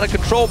quickly get out of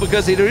control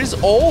because it is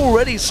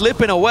already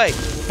slipping away.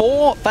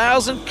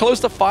 4,000, close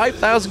to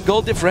 5,000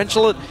 gold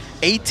differential at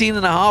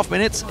 18.5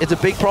 minutes. It's a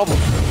big problem.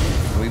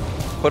 We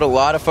put a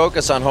lot of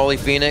focus on Holy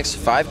Phoenix.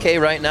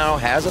 5K right now,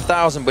 has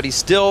 1,000, but he's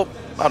still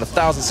about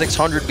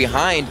 1,600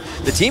 behind.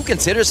 The team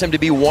considers him to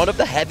be one of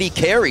the heavy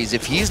carries.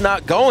 If he's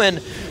not going,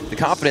 the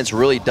confidence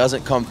really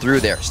doesn't come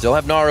through there. Still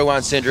have Naru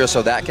on Syndra,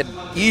 so that could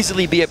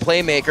easily be a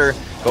playmaker,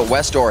 but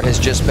Westor has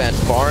just been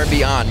far and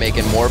beyond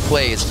making more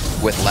plays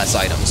with less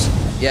items.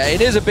 Yeah,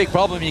 it is a big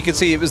problem. You can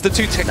see it was the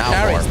two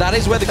carries. That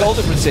is where the goal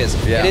difference is.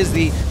 Yeah. It is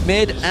the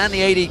mid and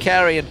the AD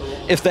carry, and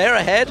if they're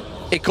ahead,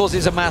 it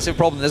causes a massive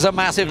problem. There's a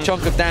massive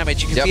chunk of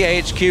damage. You can see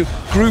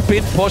AHQ group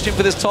in, pushing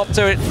for this top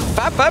turret.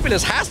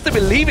 Fabulous has to be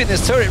leaving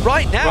this turret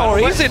right now, or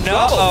he's in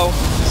trouble.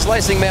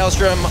 Slicing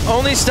Maelstrom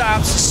only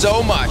stops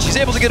so much. He's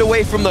able to get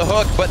away from the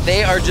hook, but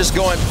they are just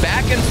going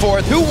back and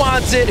forth. Who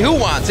wants it? Who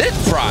wants it?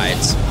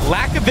 Prides.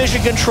 Lack of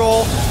vision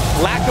control,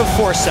 lack of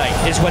foresight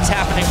is what's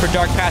happening for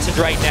Dark Passage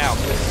right now.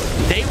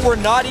 They were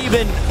not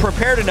even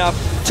prepared enough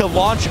to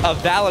launch a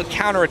valid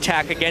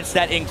counterattack against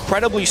that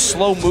incredibly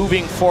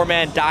slow-moving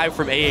four-man dive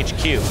from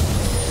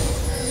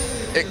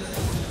AHQ. It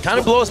kind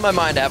of blows my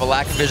mind to have a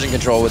lack of vision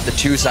control with the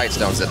two sight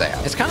stones that they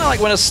have. It's kind of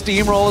like when a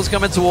steamroller is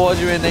coming towards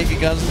you and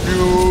naked guns.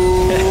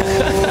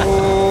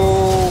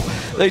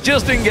 They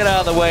just didn't get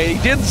out of the way.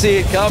 He didn't see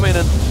it coming,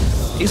 and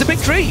he's a big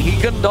tree.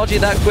 He couldn't dodge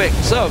it that quick.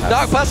 So,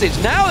 Dark Passage,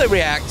 now they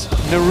react.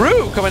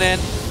 Naru coming in,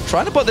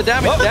 trying to put the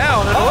damage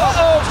down.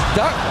 And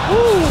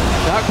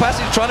Dark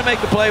Passage trying to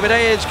make the play, but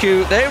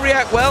AHQ, they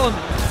react well. And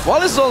while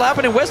this is all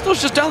happening,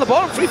 Westor's just down the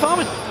bottom, free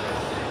farming.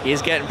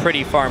 He's getting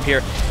pretty farmed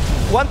here.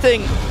 One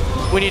thing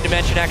we need to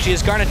mention actually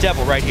is Garnet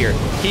Devil right here.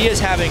 He is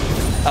having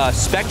a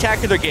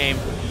spectacular game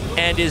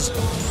and is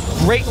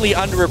greatly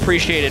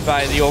underappreciated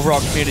by the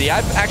overall community.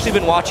 I've actually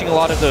been watching a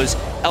lot of those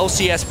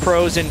LCS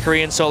pros and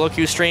Korean solo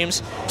queue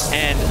streams,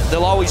 and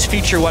they'll always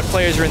feature what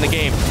players are in the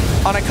game.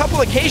 On a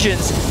couple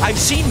occasions, I've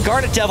seen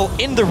Garnet Devil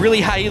in the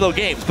really high elo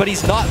games, but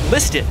he's not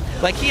listed.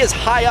 Like, he is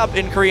high up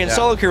in Korean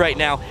solo queue right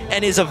now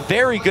and is a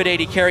very good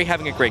AD carry,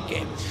 having a great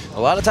game. A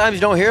lot of times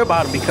you don't hear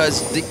about him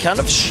because they're kind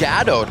of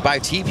shadowed by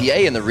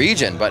TPA in the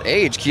region, but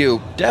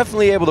AHQ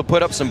definitely able to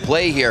put up some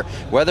play here.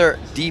 Whether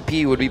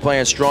DP would be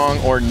playing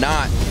strong or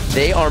not,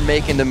 they are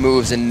making the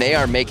moves and they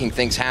are making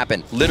things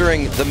happen.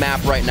 Littering the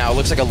map right now.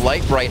 Looks like a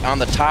light bright on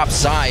the top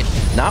side.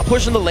 Not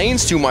pushing the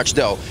lanes too much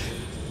though.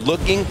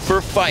 Looking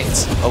for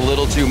fights a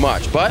little too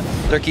much, but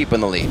they're keeping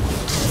the lead.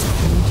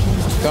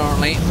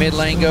 Currently, mid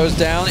lane goes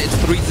down. It's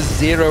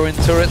 3-0 in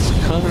turrets.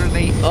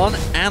 Currently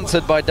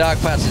unanswered by Dark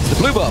Passage. The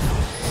blue buff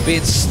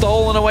being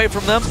stolen away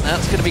from them.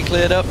 That's going to be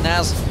cleared up.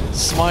 Naz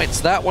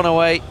smites that one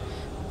away.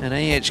 And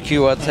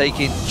AHQ are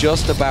taking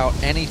just about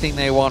anything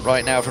they want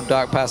right now from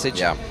Dark Passage.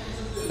 Yeah.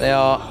 They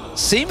are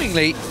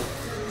seemingly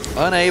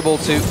unable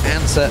to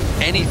answer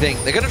anything.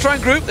 They're going to try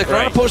and group. They're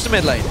trying to push the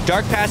mid lane.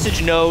 Dark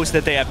Passage knows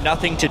that they have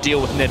nothing to deal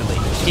with mid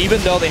lane.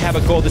 Even though they have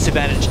a goal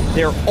disadvantage,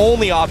 their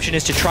only option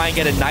is to try and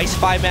get a nice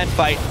five-man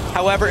fight.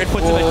 However, it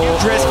puts them at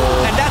huge risk,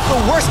 and that's the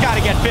worst guy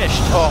to get fished.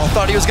 Oh,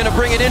 thought he was going to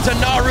bring it into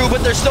Naru,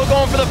 but they're still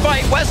going for the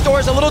fight.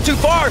 Westor's a little too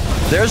far.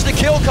 There's the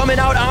kill coming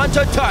out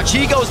onto Touch.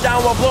 He goes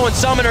down while blowing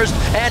summoners,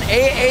 and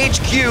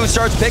AHQ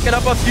starts picking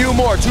up a few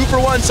more. 2 for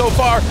 1 so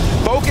far.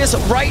 Focus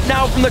right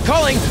now from the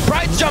culling.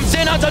 Prides jumps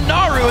in onto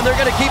Naru, and they're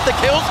going to keep the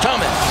kills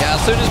coming. Yeah,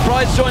 as soon as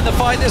Prides join the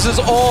fight, this is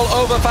all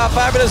over.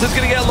 Fabulous is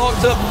going to get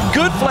locked up.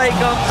 Good play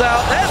comes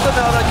out. There's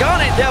another.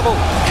 Garnet Devil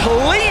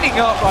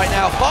cleaning up right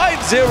now.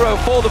 5-0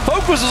 for the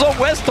focus is on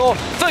Westor.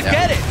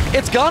 Forget it.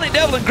 It's Garnet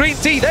Devil and Green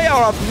Tea. They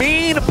are a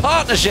mean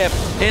partnership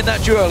in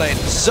that duo lane.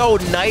 So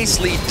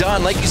nicely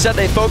done. Like you said,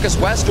 they focus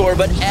Westor,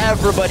 but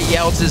everybody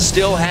else is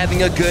still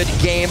having a good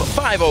game.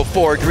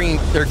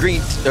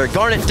 5-0-4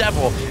 Garnet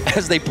Devil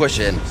as they push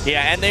in.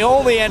 Yeah, and they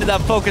only ended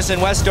up focusing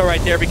Westor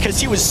right there because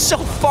he was so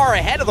far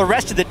ahead of the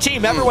rest of the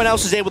team. Everyone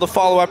else was able to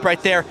follow up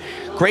right there.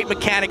 Great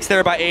mechanics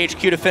there by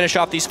AHQ to finish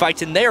off these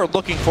fights, and they are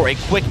looking for a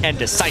quick and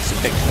decisive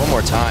victory. One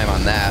more time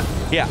on that.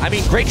 Yeah, I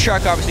mean, great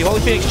Shark, obviously. Holy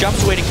Phoenix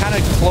jumps away to kind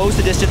of close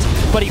the distance,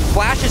 but he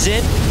flashes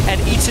in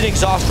and eats an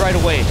exhaust right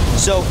away.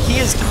 So he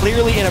is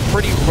clearly in a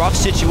pretty rough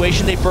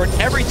situation. They burn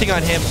everything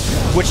on him,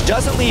 which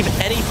doesn't leave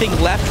anything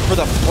left for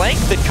the flank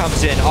that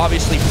comes in.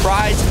 Obviously,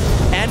 Prides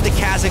and the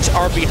Kazakhs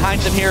are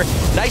behind them here.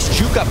 Nice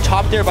juke up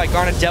top there by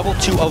Garnet Devil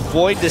to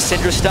avoid the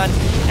Syndra stun,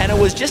 and it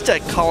was just a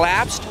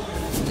collapsed,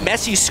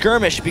 messy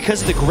skirmish.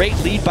 Because of the great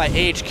lead by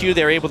AHQ,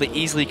 they're able to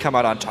easily come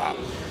out on top.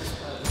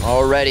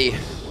 Already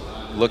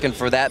looking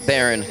for that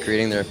Baron,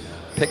 creating their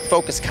pick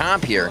focus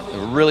comp here.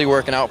 Really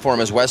working out for him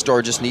as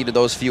Westor just needed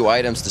those few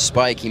items to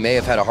spike. He may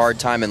have had a hard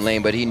time in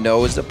lane, but he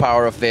knows the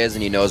power of Fizz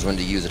and he knows when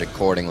to use it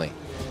accordingly.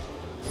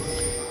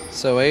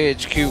 So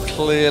AHQ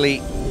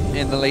clearly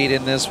in the lead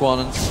in this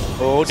one.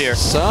 Oh dear.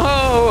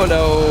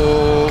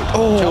 Solo. Jump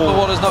the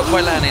water's not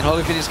quite landing.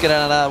 Holy Phoenix get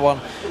out of that one.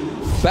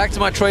 Back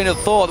to my train of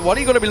thought. What are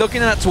you going to be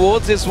looking at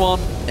towards this one?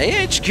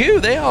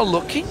 AHQ, they are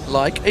looking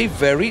like a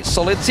very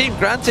solid team.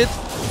 Granted,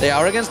 they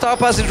are against Dark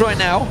Passage right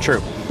now.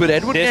 True. But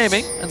Edward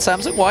Gaming and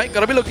Samson White got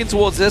to be looking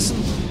towards this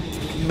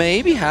and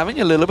maybe having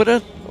a little bit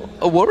of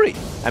a worry.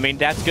 I mean,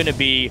 that's going to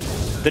be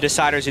the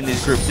deciders in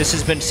these groups. This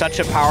has been such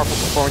a powerful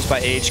performance by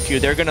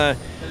AHQ. They're going to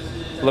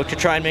look to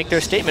try and make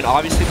their statement.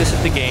 Obviously, this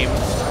is the game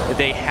that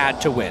they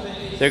had to win.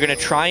 They're going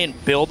to try and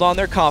build on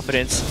their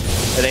confidence.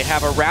 They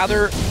have a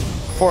rather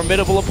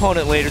formidable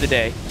opponent later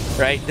today.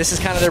 right? This is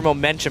kind of their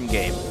momentum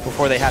game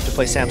before they have to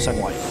play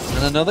Samsung White.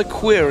 And another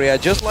query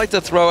I'd just like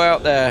to throw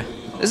out there.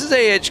 This is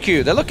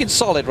AHQ. They're looking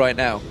solid right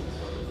now.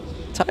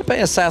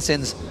 Taipei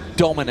Assassins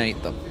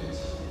dominate them.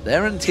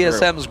 They're in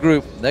TSM's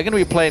group. They're going to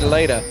be playing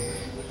later.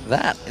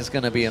 That is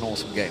going to be an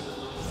awesome game.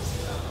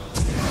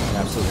 You're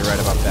absolutely right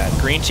about that.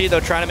 Green Tea, though,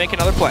 trying to make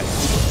another play.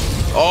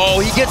 Oh,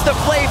 he gets the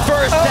play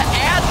first to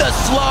add the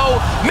slow,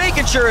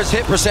 making sure his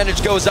hit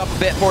percentage goes up a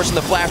bit, forcing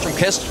the flash from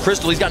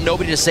Crystal. He's got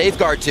nobody to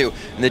safeguard to,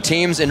 and the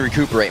team's in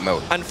recuperate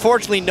mode.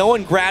 Unfortunately, no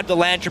one grabbed the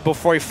lantern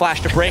before he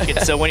flashed to break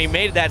it, so when he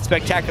made that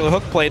spectacular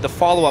hook play, the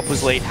follow-up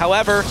was late.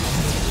 However,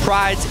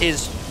 Prides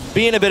is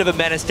being a bit of a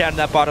menace down in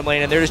that bottom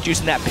lane, and they're just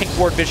using that pink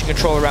ward vision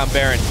control around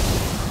Baron.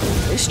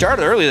 They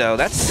started early, though.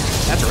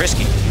 That's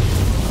risky.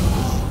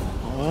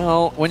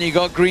 Well, when you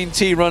got Green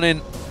Tea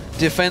running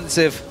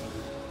defensive,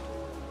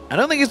 I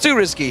don't think it's too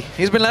risky.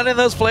 He's been landing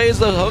those plays,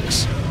 those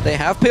hooks. They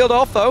have peeled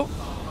off, though.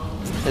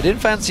 They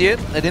didn't fancy it.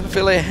 They didn't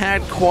feel they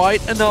had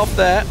quite enough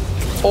there.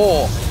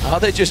 Or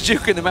are they just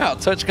juking them out?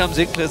 Touch comes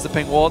in, clears the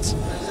pink wards.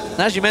 And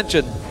as you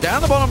mentioned,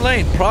 down the bottom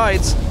lane,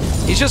 Prides,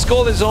 he's just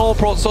causing all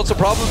sorts of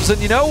problems. And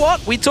you know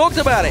what? We talked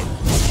about it.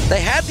 They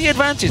had the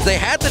advantage. They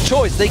had the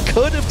choice. They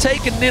could have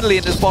taken Nidalee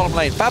in this bottom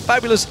lane.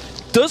 Fabulous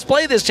does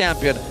play this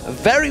champion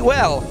very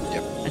well.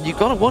 Yep. And you've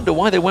got to wonder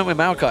why they went with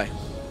Maokai.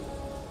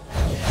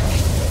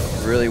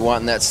 Really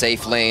wanting that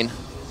safe lane,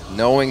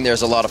 knowing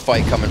there's a lot of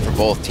fight coming from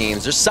both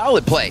teams. There's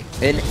solid play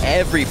in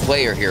every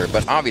player here,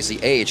 but obviously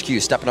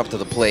AHQ stepping up to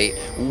the plate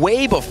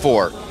way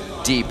before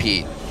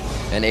DP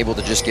and able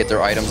to just get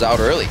their items out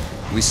early.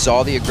 We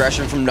saw the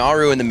aggression from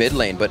Naru in the mid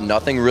lane, but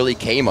nothing really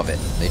came of it.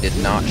 They did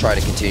not try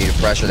to continue to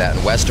pressure that,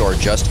 and Westor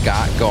just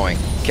got going.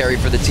 Carry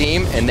for the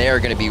team, and they are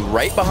going to be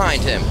right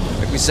behind him.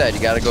 Like we said,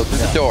 you got to go through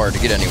the door to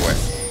get anywhere.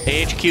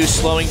 AHQ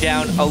slowing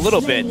down a little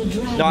bit,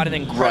 not an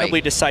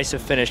incredibly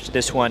decisive finish to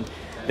this one.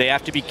 They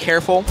have to be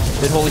careful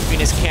that Holy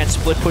Phoenix can't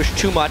split push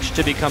too much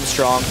to become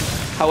strong.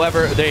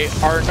 However, they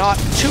are not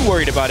too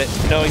worried about it,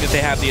 knowing that they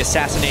have the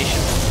assassination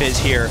fizz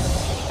here,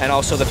 and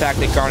also the fact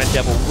that Garnet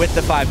Devil, with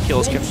the 5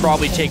 kills, can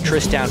probably take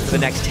Triss down for the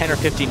next 10 or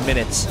 15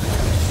 minutes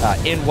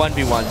in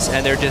 1v1s,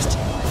 and they're just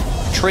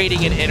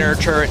trading an inner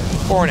turret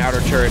or an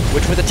outer turret,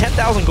 which with a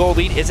 10,000 gold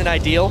lead isn't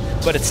ideal,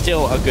 but it's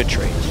still a good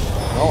trade.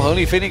 Well,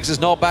 Holy Phoenix is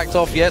not backed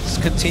off yet, it's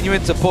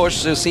continuing to push,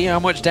 so see how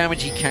much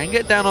damage he can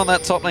get down on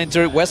that top lane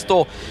turret.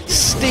 Westor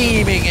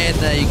steaming in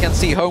there. You can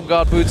see Home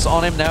Guard boots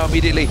on him now,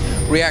 immediately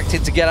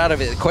reacting to get out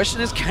of it. The question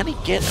is, can he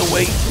get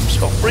away from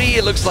scot-free?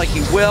 It looks like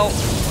he will.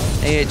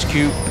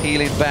 AHQ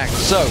peeling back.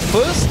 So,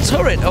 first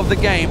turret of the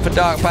game for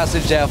Dark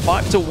Passage there,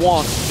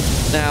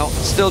 5-1. Now,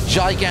 still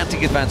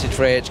gigantic advantage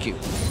for AHQ.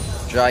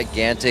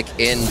 Gigantic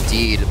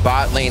indeed.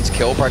 Bot lane's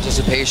kill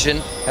participation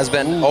has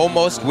been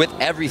almost with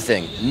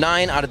everything.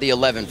 9 out of the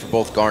 11 for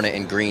both Garnet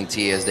and Green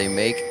Tea as they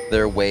make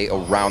their way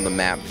around the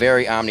map.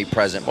 Very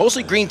omnipresent.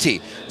 Mostly Green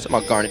Tea. Somehow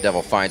Garnet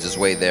Devil finds his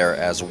way there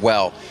as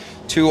well.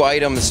 2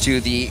 items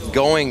to the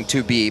going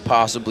to be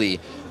possibly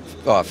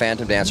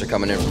Phantom Dancer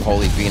coming in from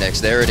Holy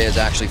Phoenix. There it is,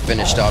 actually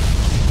finished up.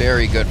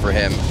 Very good for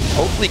him.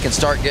 Hopefully he can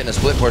start getting a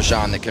split push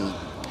on that can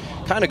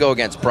kind of go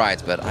against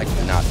Prides, but I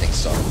do not think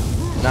so.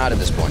 Not at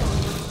this point.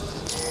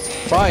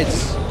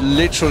 Prides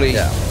literally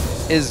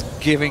is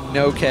giving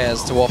no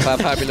cares to what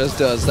Fabulous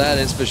does, that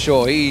is for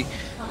sure. He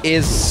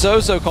is so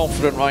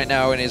confident right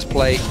now in his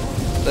play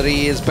that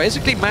he is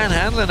basically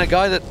manhandling a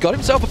guy that got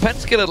himself a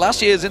pentakill at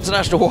last year's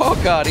International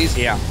Wildcard.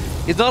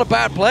 He's not a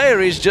bad player,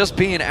 he's just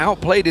being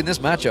outplayed in this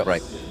matchup.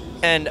 Right.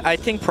 And I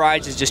think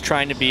Prides is just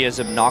trying to be as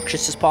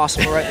obnoxious as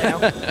possible right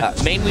now,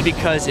 mainly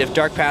because if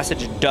Dark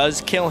Passage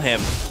does kill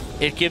him,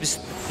 it gives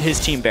his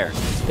team Baron.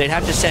 They'd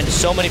have to send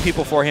so many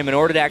people for him in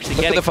order to actually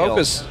get a kill. Look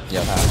at the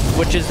focus.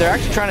 Which is they're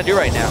actually trying to do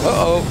right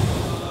now.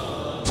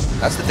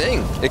 That's the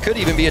thing. It could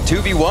even be a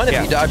 2v1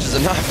 if he dodges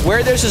enough.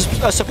 Where there's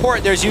a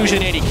support, there's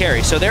usually an AD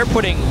carry. So they're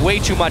putting way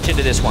too much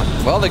into this one.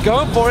 Well, they're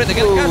going for it. They're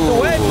going to catch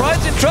away.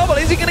 Pride's in trouble.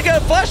 Is he going to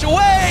get a flash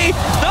away?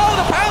 No,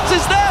 the pounce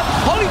is there.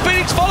 Holy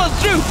Phoenix follows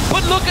through.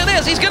 But look at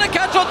this. He's going to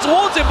catch on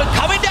towards him. But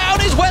coming down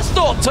is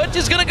Westor. Touch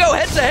is going to go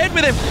head-to-head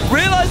with him.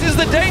 Realizes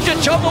the danger.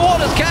 Chop the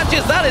waters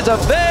catches. That is a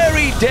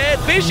very dead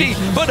fishy.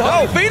 But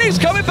Holy Phoenix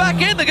coming back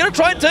in. They're going to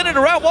try and turn it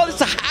around while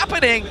it's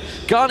happening.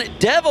 Garnet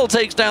Devil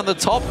takes down the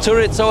top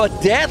turret. So a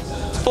death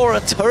for a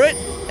turret.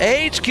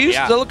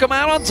 AHQ still come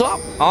out on top.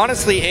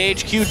 Honestly,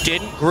 AHQ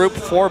didn't group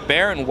for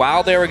Baron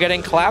while they were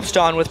getting collapsed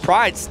on with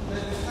Prides.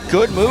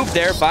 Good move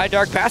there by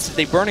Dark Passage.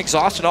 They burn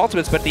exhausted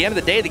ultimates, but at the end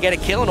of the day, they get a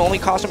kill and only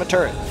cost them a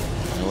turret.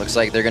 It looks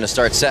like they're going to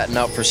start setting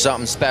up for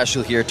something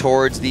special here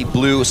towards the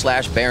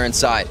blue/Baron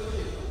side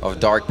of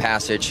Dark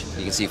Passage.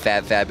 You can see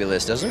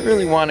Fabulous doesn't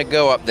really want to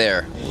go up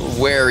there.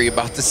 Wary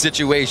about the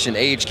situation.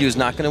 AHQ is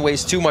not going to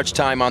waste too much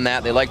time on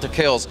that. They like their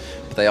kills,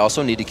 but they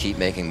also need to keep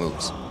making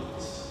moves.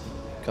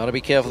 Gotta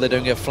be careful they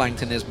don't get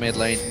flanked in his mid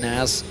lane.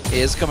 Naz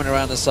is coming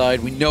around the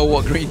side. We know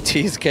what Green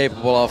Tea is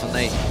capable of, and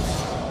they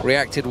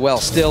reacted well.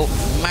 Still,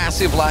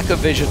 massive lack of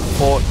vision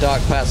for Dark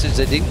Passage.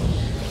 They didn't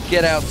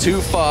get out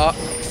too far.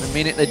 The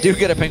minute they do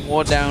get a pink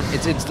ward down,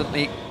 it's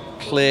instantly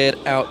cleared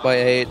out by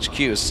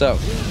AHQ. So,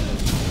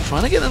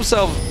 trying to get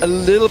themselves a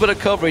little bit of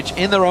coverage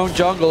in their own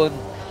jungle and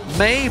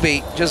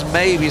maybe, just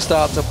maybe,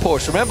 start to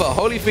push. Remember,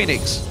 Holy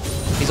Phoenix,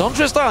 he's on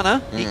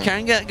Tristana. He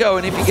can get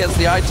going if he gets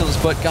the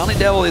items, but Garnet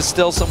Devil is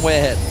still somewhere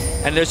ahead.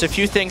 And there's a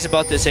few things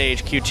about this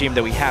AHQ team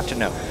that we have to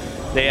know.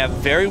 They have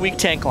very weak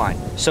tank line,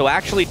 so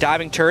actually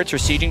diving turrets or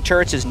sieging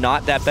turrets is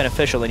not that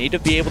beneficial. They need to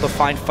be able to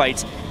find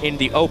fights in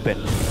the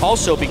open.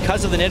 Also,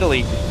 because of the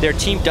Nidalee, their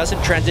team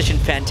doesn't transition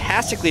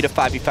fantastically to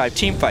 5v5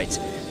 team fights.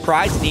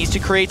 Pride needs to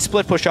create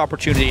split push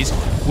opportunities,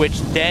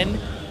 which then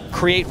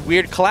create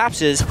weird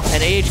collapses,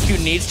 and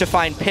AHQ needs to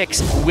find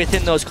picks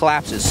within those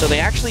collapses. So they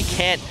actually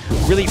can't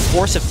really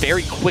force a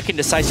very quick and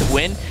decisive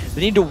win. They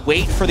need to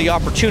wait for the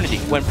opportunity.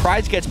 When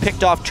Pride gets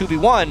picked off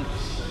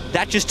 2v1,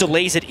 that just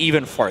delays it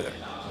even farther.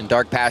 And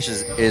Dark Passion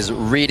is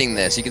reading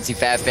this. You can see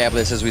Fat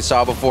Fabulous, as we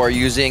saw before,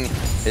 using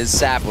his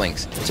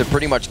saplings to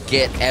pretty much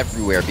get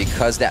everywhere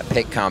because that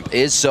pick comp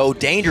is so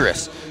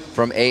dangerous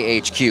from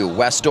AHQ.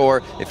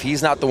 Westor, if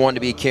he's not the one to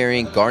be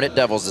carrying, Garnet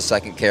Devil's the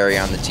second carry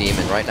on the team,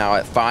 and right now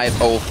at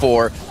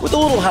 504, with a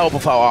little help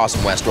of how awesome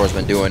Westor's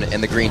been doing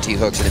in the green T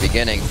hooks in the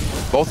beginning,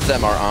 both of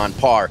them are on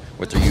par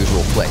with their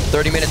usual play.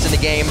 30 minutes in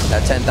the game,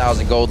 that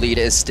 10,000 gold lead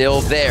is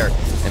still there,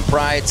 and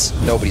Pride's,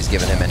 nobody's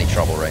giving him any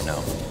trouble right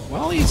now.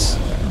 Well, you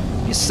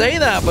say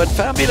that, but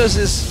Fabulous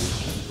is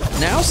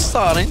now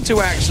starting to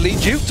actually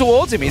juke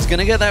towards him. He's going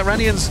to get that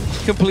Radiance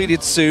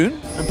completed soon,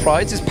 and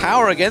Pride's his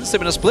power against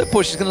him in a split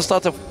push is going to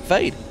start to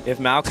fade. If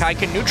Maokai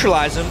can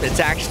neutralize him,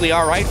 it's actually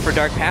all right for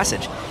Dark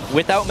Passage.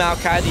 Without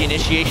Maokai, the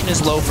initiation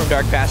is low from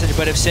Dark Passage,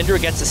 but if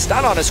Syndra gets a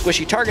stun on a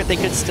squishy target, they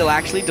could still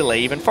actually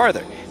delay even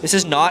farther. This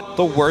is not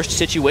the worst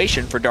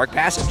situation for Dark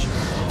Passage.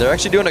 They're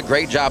actually doing a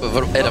great job of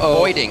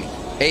avoiding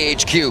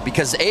AHQ,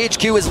 because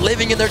AHQ is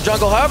living in their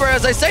jungle. However,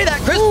 as I say that,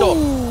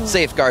 Crystal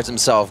safeguards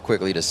himself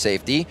quickly to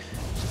safety.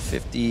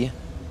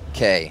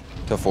 50K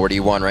to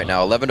 41 right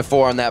now.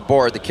 11-4 on that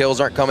board. The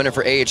kills aren't coming in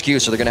for AHQ,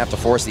 so they're going to have to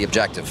force the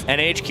objective. And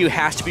AHQ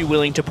has to be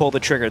willing to pull the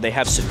trigger. They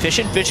have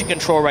sufficient vision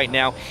control right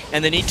now,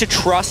 and they need to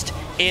trust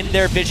in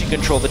their vision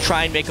control to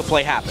try and make a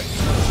play happen.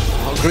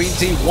 Oh, Green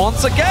Team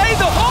once again,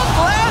 the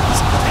hook lands!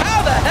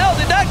 How the hell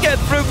did that get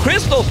through?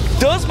 Crystal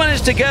does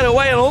manage to get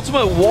away, and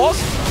Ultimate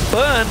was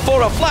burned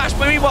for a flash,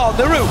 but meanwhile,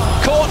 Naru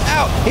caught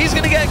out. He's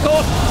going to get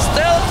caught.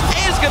 Still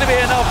is going to be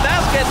enough.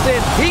 Naz gets in.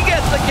 He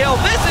gets the kill.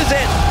 This is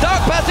it. Dark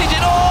Passage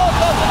in all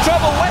sorts of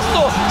trouble.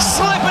 Westor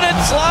slipping and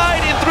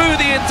sliding through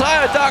the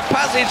entire Dark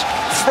Passage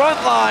front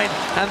line,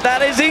 and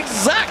that is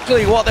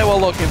exactly what they were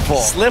looking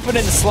for. Slipping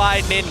and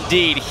sliding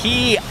indeed.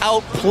 He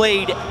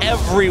outplayed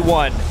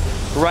everyone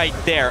right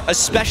there,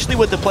 especially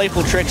with the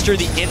Playful Trickster.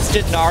 The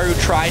instant Naru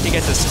tried to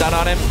get the stun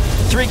on him.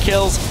 3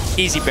 kills,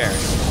 easy Baron.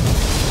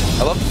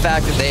 I love the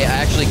fact that they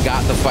actually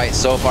got the fight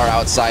so far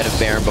outside of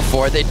Baron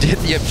before they did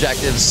the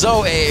objective.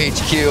 So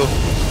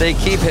AHQ, they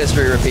keep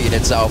history repeating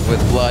itself with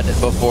blood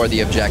before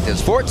the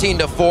objectives.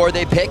 14-4,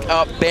 they pick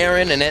up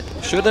Baron, and it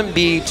shouldn't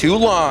be too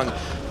long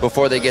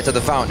before they get to the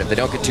fountain if they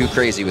don't get too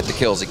crazy with the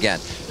kills again.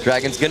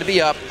 Dragon's going to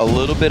be up. A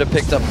little bit of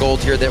picked up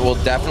gold here that will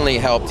definitely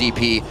help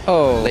DP.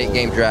 Late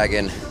game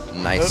Dragon.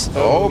 Nice.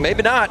 Oh,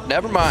 maybe not.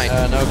 Never mind.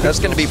 No, that's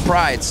going to be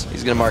Pride's.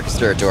 He's going to mark his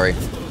territory.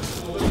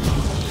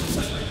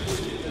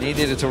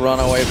 Needed to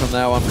run away from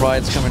that one.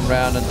 Pride's coming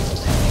round, and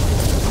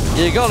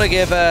you got to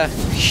give a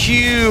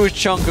huge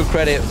chunk of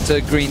credit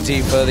to Green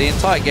Team for the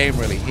entire game,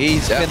 really.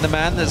 He's been the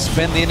man that's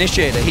been the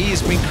initiator.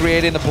 He's been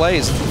creating the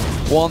plays.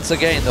 Once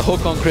again, the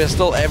hook on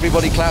Crystal,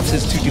 everybody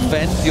collapses to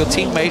defend your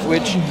teammate,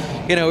 which,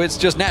 you know, it's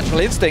just natural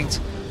instinct.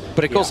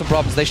 But it caused some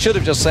problems. They should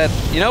have just said,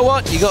 you know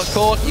what, you got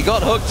caught, you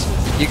got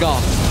hooked, you're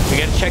gone. We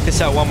got to check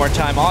this out one more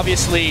time.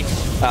 Obviously,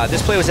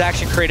 this play was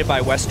actually created by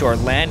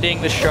Westor,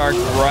 landing the shark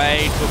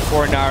right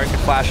before Naru could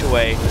flash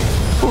away.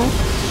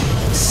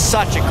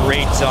 Such a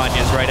great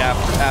Zhonya's right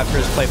after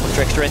his Playful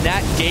Trickster, and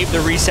that gave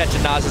the reset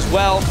to Naz as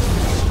well.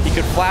 He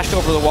could flash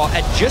over the wall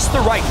at just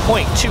the right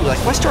point, too. Like,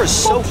 Westor is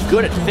so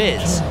good at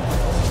Fizz.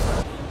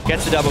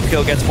 Gets the double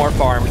kill, gets more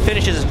farm,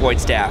 finishes his Void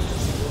Staff,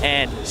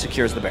 and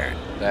secures the Baron.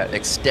 That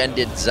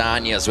extended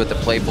Zhonya's with the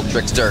Playful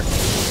Trickster.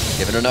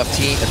 Given enough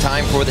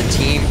time for the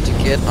team to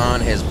get on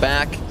his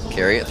back,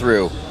 carry it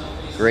through.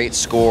 Great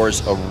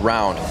scores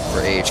around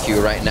for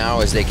AHQ right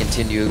now as they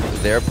continue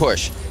their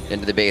push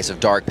into the base of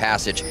Dark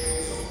Passage.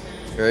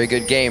 Very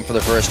good game for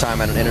the first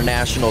time on an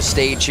international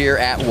stage here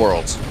at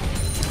Worlds.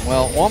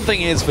 Well, one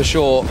thing is for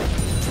sure,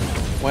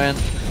 when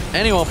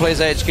anyone plays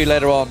AHQ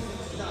later on,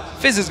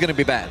 Fizz is going to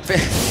be banned.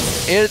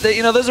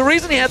 You know, there's a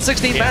reason he had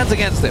 16 bans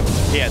against him.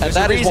 Yeah, there's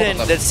a reason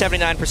that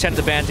 79% of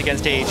the bans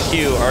against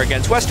AHQ are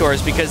against Westor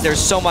is because there's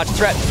so much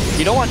threat.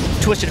 You don't want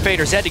Twisted Fate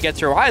or Zed to get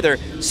through either,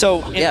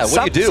 so in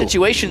some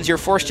situations you're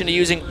forced into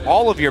using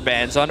all of your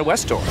bans onto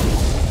Westor.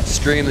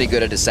 Extremely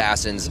good at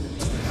Assassins.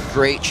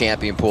 Great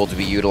champion pool to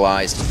be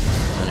utilized.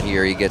 And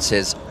here he gets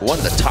his one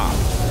of the top,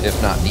 if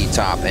not the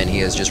top, and he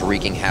is just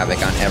wreaking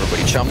havoc on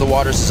everybody. Chum the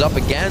Waters is up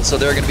again, so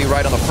they're going to be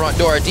right on the front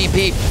door.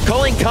 DP,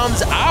 Culling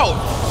comes out.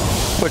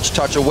 Push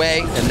touch away,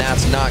 and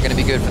that's not going to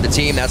be good for the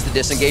team. That's the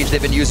disengage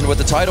they've been using with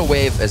the tidal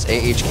wave as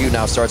AHQ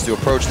now starts to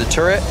approach the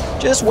turret,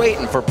 just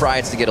waiting for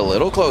Prides to get a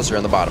little closer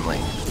in the bottom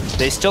lane.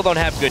 They still don't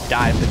have good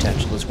dive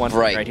potential is one thing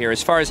right here.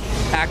 As far as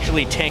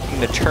actually tanking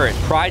the turret,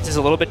 Pride's is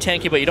a little bit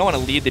tanky, but you don't want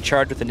to lead the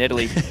charge with an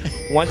Italy.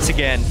 Once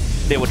again,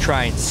 they will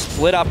try and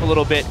split up a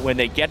little bit. When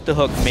they get the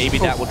hook, maybe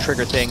that will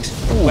trigger things.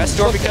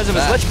 Westdoor, because of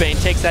his Lich Bane,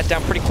 takes that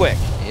down pretty quick.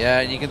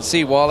 Yeah, and you can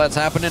see while that's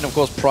happening, of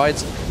course, Pride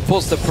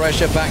puts the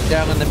pressure back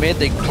down in the mid.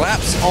 They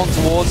collapse on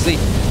towards the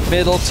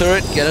middle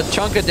turret, get a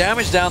chunk of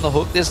damage down the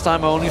hook, this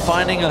time only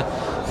finding a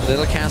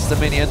little caster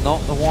minion, not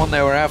the one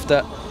they were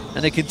after.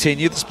 And they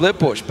continue the split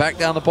push. Back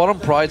down the bottom,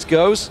 Prides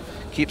goes,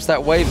 keeps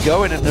that wave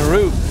going, and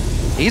Naru,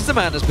 he's the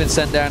man that's been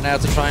sent down now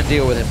to try and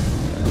deal with him.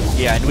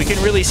 Yeah, and we can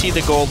really see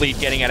the gold lead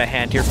getting out of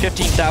hand here.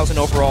 15,000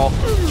 overall.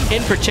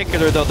 In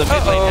particular, though, the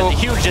mid lane has a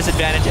huge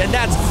disadvantage, and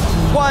that's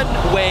one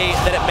way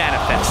that it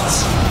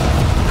manifests.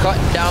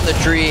 Cutting down the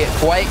tree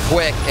quite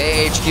quick.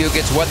 AHQ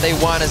gets what they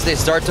want as they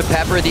start to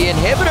pepper the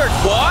inhibitor.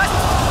 What?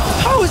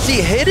 How is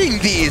he hitting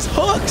these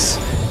hooks?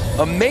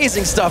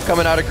 Amazing stuff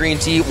coming out of Green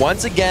Tea.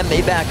 Once again,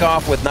 they back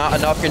off with not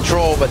enough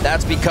control, but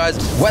that's because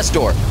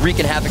Westdoor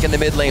wreaking havoc in the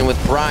mid lane with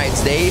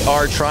Prides. They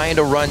are trying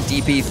to run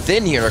DP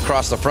thin here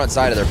across the front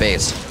side of their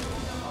base.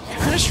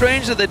 Kind of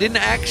strange that they didn't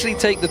actually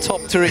take the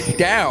top turret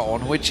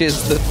down, which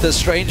is the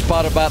strange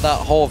part about that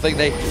whole thing.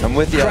 I'm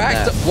with you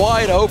cracked on that.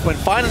 Wide open.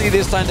 Finally,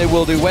 this time they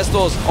will do.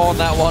 Westdoor's on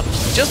that one.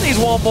 Just needs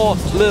one more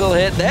little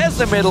hit. There's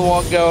the middle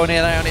one going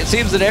in, and it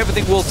seems that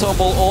everything will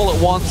tumble all at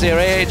once here.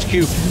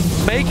 AHQ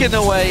making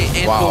their way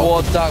in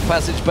towards Dark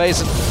Passage base.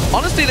 And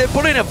honestly, they're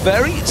putting a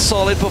very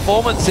solid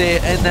performance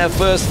here in their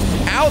first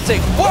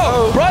outing.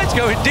 Whoa! Pride's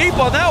going deep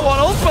on that one.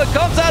 Ultimate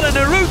comes out and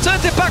Naru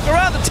turns it back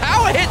around. The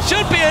tower hit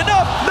should be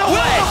enough. No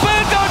way!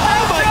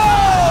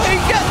 He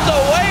gets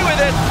away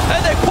with it,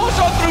 and they push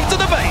on through to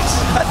the base.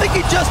 I think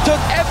he just took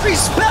every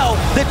spell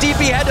that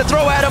DP had to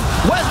throw at him.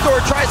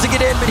 Westdoor tries to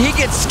get in, but he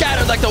gets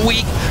scattered like the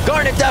weak.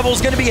 Garnet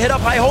Devil's going to be hit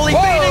up by Holy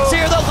Phoenix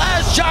here. The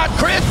last shot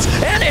crits,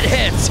 and it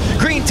hits.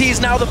 Green Tea's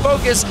now the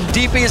focus.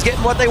 DP is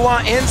getting what they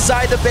want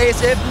inside the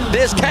base. If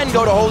this can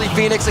go to Holy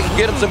Phoenix, it can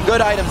get him some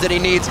good items that he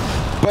needs.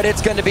 But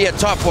it's going to be a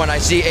tough one. I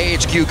see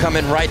AHQ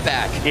coming right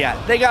back. Yeah,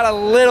 they got a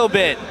little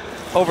bit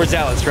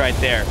overzealous right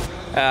there.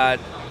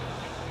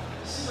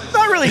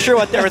 Not really sure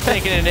what they were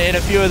thinking in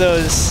a few of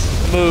those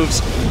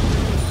moves.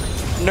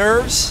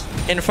 Nerves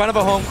in front of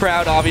a home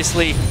crowd,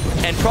 obviously,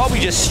 and probably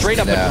just straight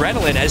up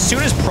adrenaline. As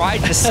soon as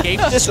Pride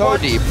escaped this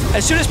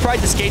as soon as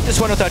Pride escaped this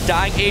one without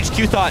dying,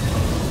 HQ thought,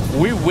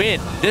 we win.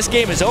 This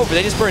game is over.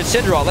 They just burned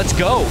Cinderall. Let's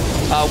go.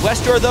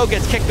 Westdoor, though,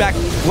 gets kicked back.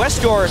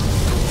 Westdoor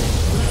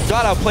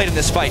got outplayed in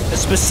this fight.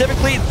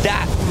 Specifically,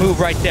 that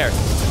move right there.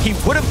 He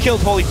would have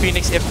killed Holy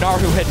Phoenix if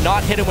Naru had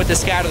not hit him with the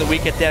Scatter of the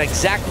Week at that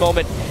exact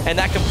moment, and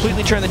that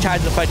completely turned the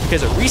tides of the fight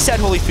because it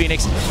reset Holy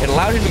Phoenix, it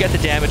allowed him to get the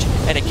damage,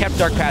 and it kept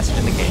Dark Passage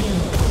in the game.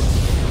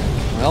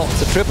 Well,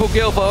 it's a triple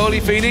kill for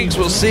Holy Phoenix.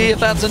 We'll see if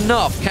that's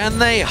enough. Can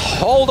they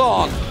hold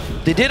on?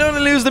 They did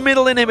only lose the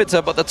middle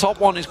inhibitor, but the top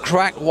one is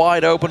cracked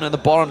wide open, and the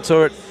bottom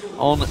turret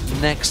on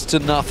next to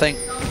nothing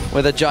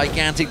with a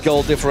gigantic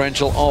gold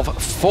differential of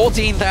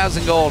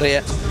 14,000 gold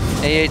here.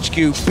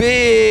 AHQ,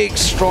 big,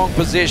 strong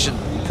position.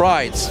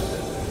 Prides.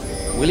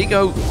 Will he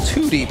go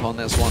too deep on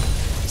this one?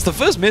 It's the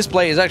first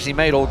misplay he's actually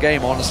made all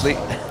game, honestly.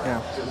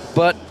 Yeah.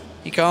 But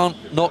you can't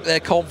knock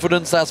their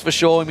confidence, that's for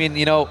sure. I mean,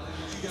 you know,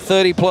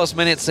 30+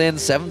 minutes in,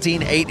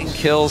 17-8 in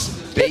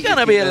kills. They're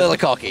gonna be a little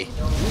cocky.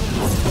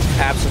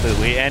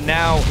 Absolutely. And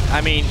now,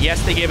 I mean,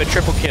 yes, they gave a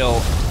triple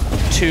kill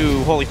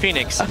to Holy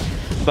Phoenix,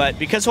 but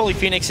because Holy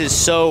Phoenix is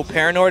so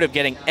paranoid of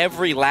getting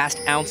every last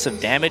ounce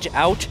of damage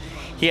out,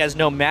 he has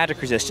no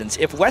magic resistance.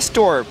 If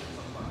Westdoor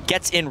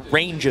gets in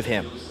range of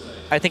him,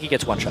 I think he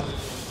gets one shot.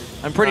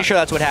 I'm pretty sure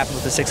that's what happened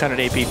with the 600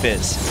 AP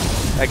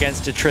Fizz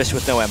against a Trish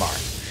with no MR.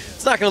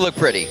 It's not going to look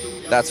pretty,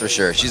 that's for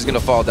sure. She's going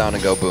to fall down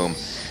and go boom.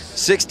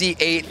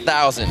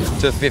 68,000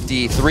 to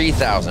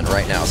 53,000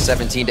 right now.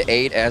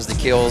 17-8 as the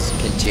kills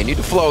continue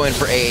to flow in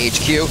for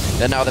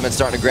AHQ. And now they've been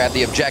starting to grab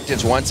the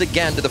objectives once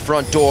again to the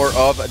front door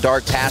of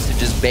Dark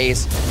Passage's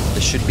base.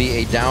 This should be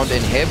a downed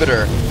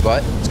inhibitor,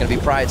 but it's going to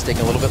be Pride's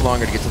taking a little bit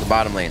longer to get to the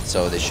bottom lane,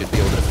 so they should be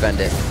able to defend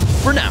it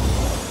for now.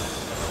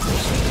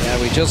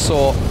 Yeah, we just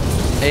saw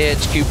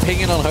AHQ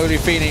pinging on Holy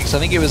Phoenix. I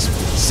think it was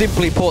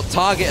simply put,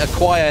 target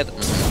acquired.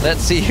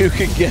 Let's see who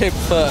can get him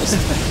first,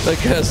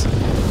 because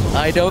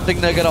I don't think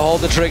they're going to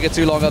hold the trigger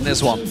too long on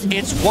this one.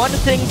 It's one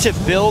thing to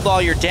build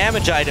all your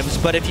damage items,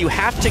 but if you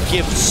have to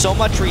give so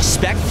much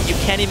respect that you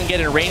can't even get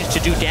in range to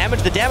do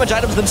damage, the damage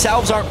items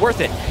themselves aren't worth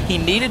it. He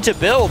needed to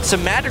build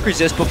some magic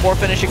resist before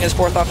finishing his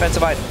 4th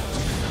offensive item.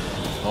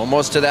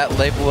 Almost to that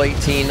level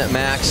 18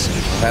 max.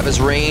 Have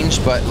his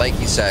range, but like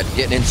you said,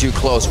 getting in too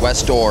close.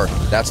 Westdoor,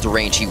 that's the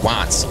range he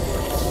wants.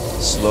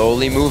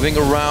 Slowly moving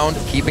around,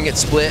 keeping it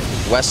split.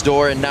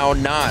 Westdoor and now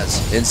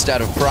Nas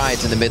instead of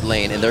Prides in the mid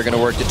lane, and they're going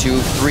to work the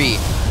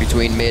 2-3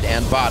 between mid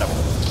and bottom.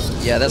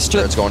 Yeah, that's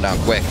turret's going down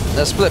quick.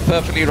 They're split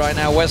perfectly right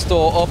now.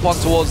 Westdoor up on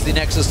towards the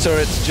Nexus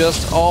turret,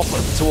 just off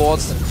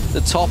towards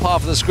the top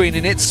half of the screen,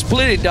 and it's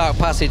splitting Dark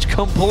Passage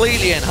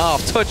completely in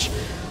half. Touch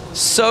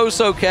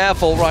so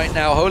careful right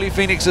now. Holy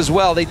Phoenix as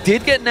well. They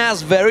did get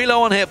Nas very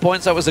low on hit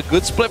points. That was a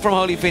good split from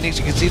Holy Phoenix.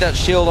 You can see that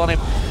shield on him.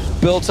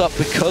 built up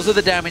because of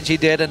the damage he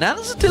did, and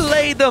that's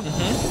delayed them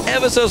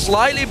ever so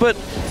slightly, but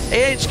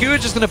AHQ are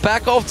just going to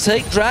back off,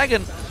 take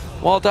Dragon,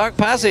 while Dark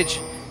Passage,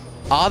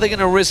 are they going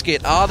to risk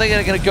it? Are they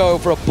going to go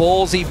for a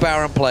ballsy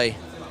Baron play?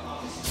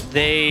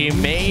 They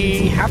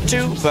may have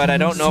to, but I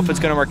don't know if it's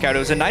going to work out. It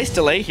was a nice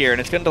delay here, and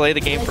it's going to delay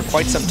the game for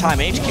quite some time.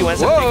 HQ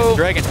ends up taking the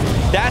Dragon.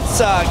 That's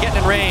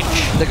getting in range.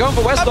 They're going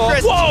for Westall.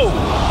 Whoa!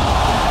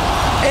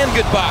 And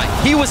goodbye.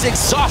 He was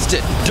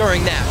exhausted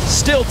during that.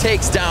 Still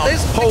takes down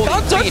Holy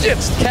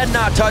Phoenix.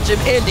 Cannot touch him.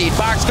 Indeed,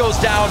 Box goes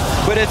down,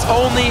 but it's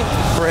only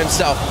for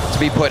himself to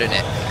be put in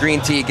it.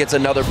 Green Tea gets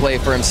another play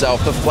for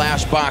himself. The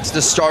Flash Box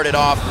to start it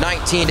off.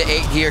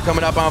 19-8 here,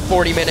 coming up on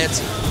 40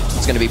 minutes.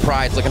 It's going to be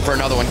Pride looking for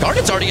another one.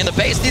 Garnet's already in the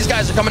base. These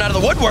guys are coming out of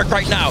the woodwork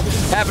right now,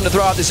 having to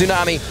throw out the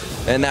Tsunami.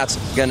 And that's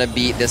going to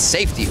be the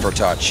safety for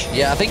Touch.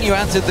 Yeah, I think you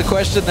answered the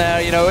question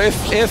there. You know,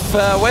 if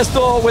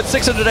Westall with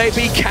 600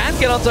 AP can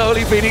get onto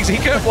Holy Phoenix, he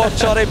can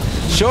one-shot him.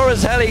 Sure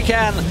as hell he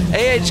can.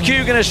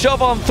 AHQ going to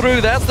shove on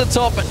through. That's the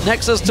top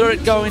Nexus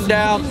turret going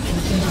down.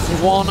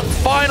 One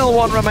final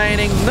one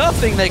remaining.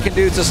 Nothing they can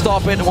do to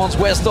stop it once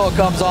Westall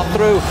comes on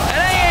through.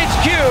 And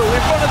AHQ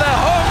in front of their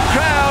home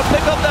crowd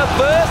pick up their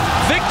first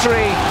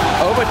victory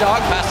over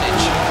Dark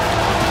Passage.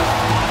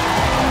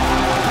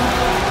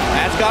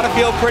 Got to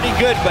feel pretty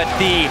good, but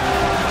the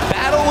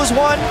battle was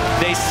won.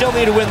 They still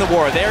need to win the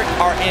war. They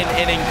are in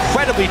an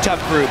incredibly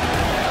tough group.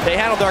 They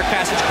handled Dark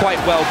Passage quite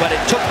well, but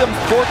it took them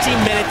 14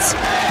 minutes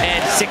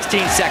and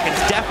 16 seconds.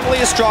 Definitely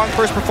a strong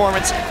first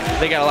performance.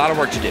 They got a lot of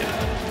work to do.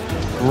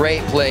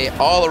 Great play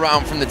all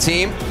around from the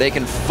team. They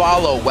can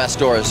follow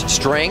Westor's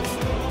strength.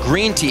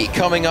 Green Tea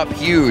coming up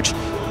huge.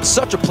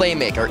 Such a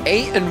playmaker,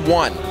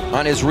 8-1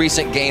 on his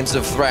recent games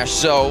of Thresh,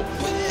 so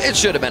it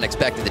should have been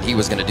expected that he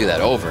was going to do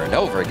that over and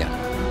over again.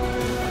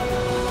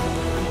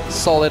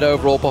 Solid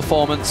overall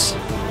performance.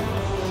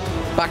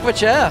 Back of a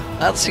chair.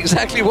 That's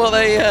exactly what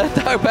they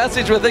Dark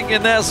Passage were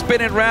thinking there,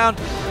 spinning round.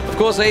 Of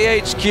course,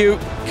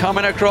 AHQ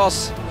coming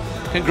across,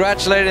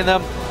 congratulating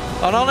them.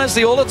 And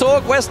honestly, all the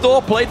talk,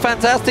 Westall played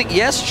fantastic.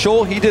 Yes,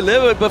 sure, he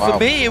delivered, but for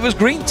me, it was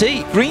Green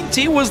Tea. Green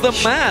Tea was the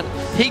man.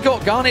 He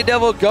got Garnet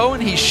Devil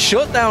going. He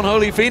shut down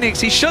Holy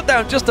Phoenix. He shut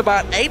down just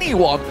about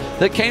anyone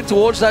that came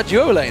towards that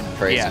duo lane.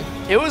 Crazy.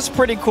 Yeah, it was a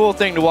pretty cool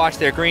thing to watch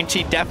there. Green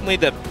Tea, definitely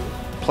the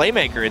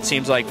playmaker, it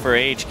seems like, for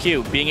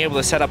AHQ, being able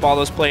to set up all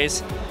those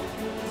plays.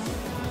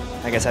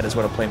 I guess that is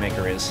what a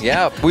playmaker is.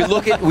 Yeah, we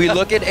look at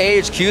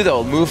AHQ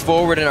though. Move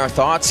forward in our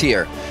thoughts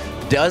here.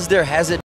 Does their hesitation